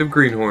the land of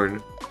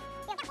Greenhorne.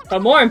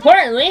 But more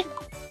importantly,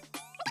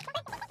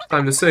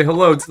 Time to say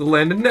hello to the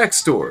land of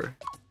next door.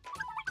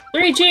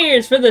 3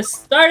 cheers for the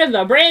start of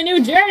a brand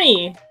new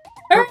journey!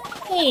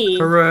 Hooray!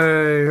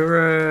 Hooray,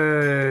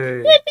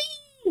 hooray!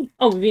 Yippee!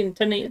 Oh, we've eaten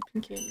 10 pink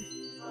candy.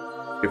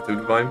 Gift of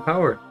divine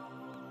power.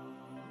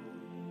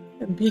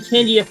 And pink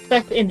candy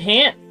effect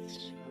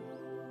enhanced.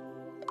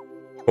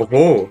 Oh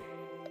ho!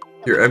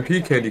 Your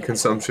MP candy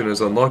consumption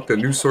has unlocked a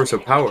new source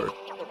of power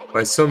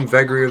by some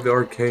vagary of the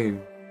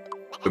arcane.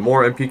 The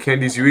more MP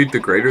candies you eat, the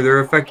greater their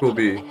effect will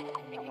be.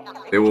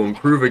 They will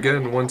improve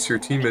again once your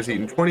team has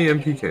eaten 20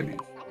 MP candies.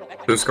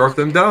 So scarf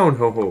them down,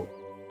 ho ho.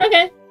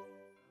 Okay.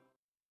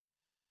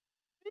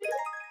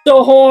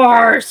 The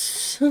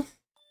horse! Do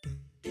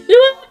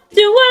it!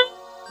 Do it!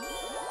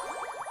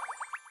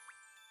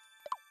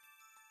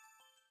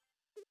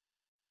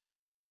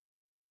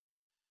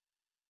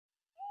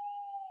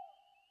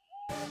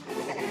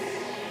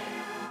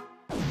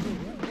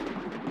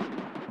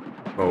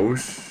 Oh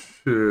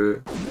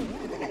shit.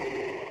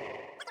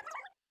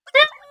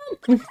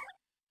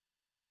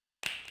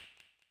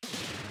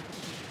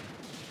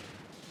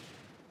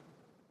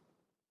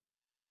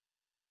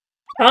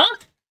 Huh?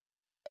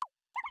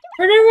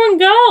 Where'd everyone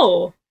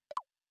go?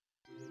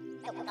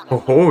 Ho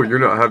ho, you're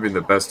not having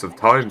the best of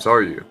times,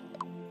 are you?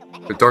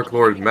 The Dark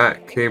Lord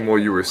Matt came while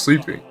you were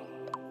sleeping.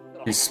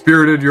 He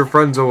spirited your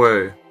friends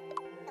away.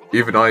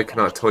 Even I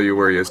cannot tell you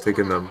where he has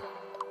taken them.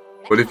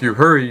 But if you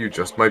hurry, you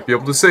just might be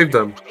able to save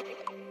them.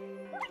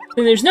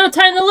 Then there's no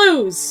time to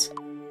lose!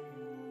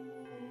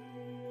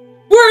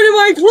 Where did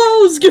my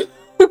clothes go?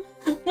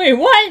 Wait,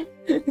 what?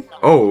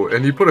 Oh,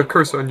 and he put a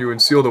curse on you and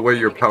sealed away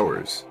your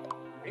powers.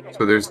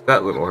 So there's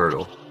that little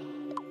hurdle.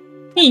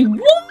 He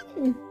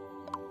won!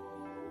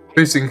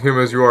 Facing him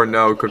as you are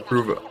now could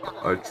prove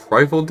a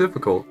trifle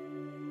difficult.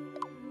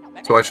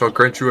 So I shall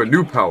grant you a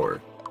new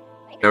power.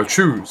 Now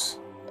choose.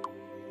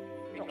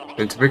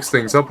 And to mix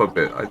things up a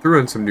bit, I threw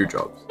in some new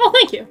jobs. Oh,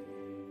 thank you.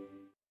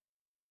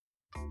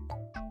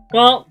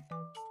 Well,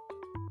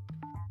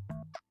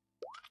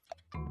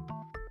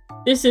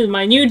 this is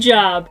my new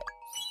job.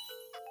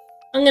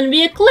 I'm gonna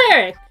be a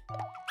cleric.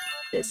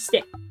 This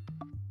stick.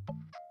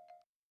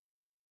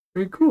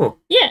 Very cool.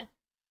 Yeah.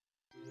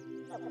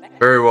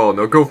 Very well,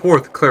 now go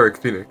forth, Cleric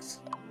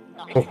Phoenix.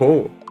 Ho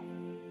ho.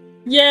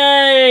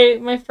 Yay!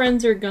 My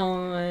friends are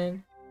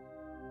gone.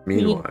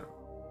 Meanwhile.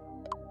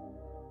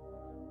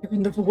 You're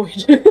in the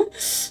void.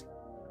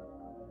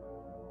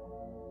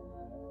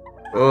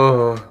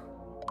 Ugh.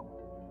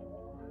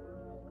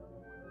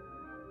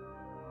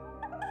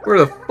 Where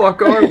the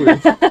fuck are we?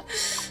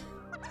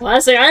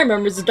 Last thing I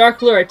remember is the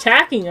Dark Lord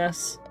attacking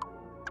us.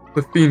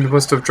 The fiend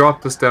must have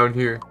dropped us down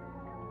here.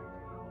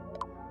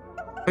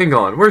 Hang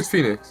on, where's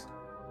Phoenix?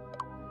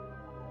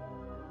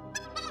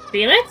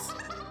 Phoenix?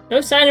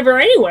 No sign of her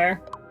anywhere.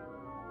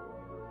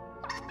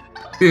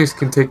 Phoenix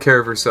can take care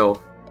of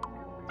herself.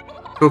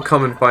 She'll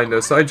come and find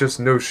us, I just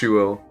know she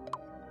will.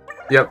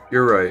 Yep,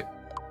 you're right.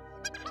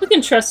 We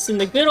can trust in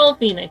the good old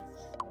Phoenix.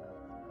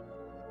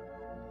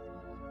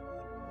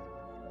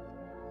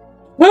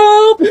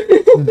 Help!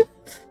 This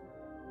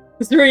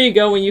is where you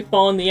go when you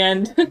fall in the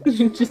end.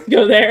 You just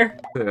go there.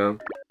 Yeah.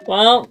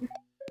 Well,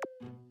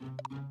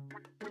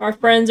 our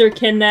friends are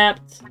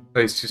kidnapped.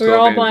 Nice, We're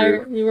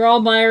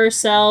all by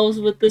ourselves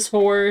with this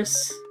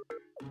horse.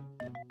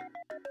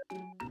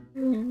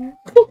 We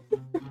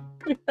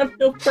have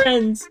no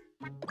friends.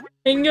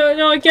 And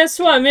no, guess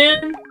what,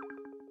 man?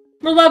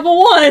 We're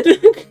level 1!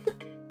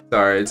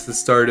 Sorry, it's the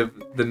start of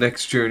the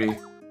next journey.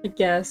 I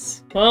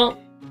guess. Well,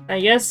 I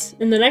guess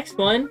in the next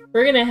one,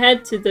 we're gonna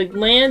head to the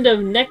land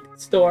of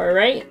next door,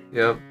 right?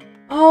 Yep.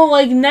 Oh,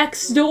 like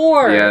next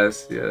door!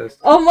 Yes, yes.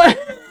 Oh my...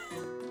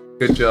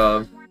 Good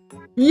job.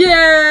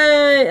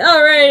 Yay!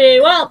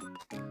 Alrighty, well,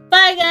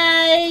 bye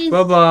guys!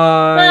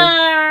 Bye-bye! Bye!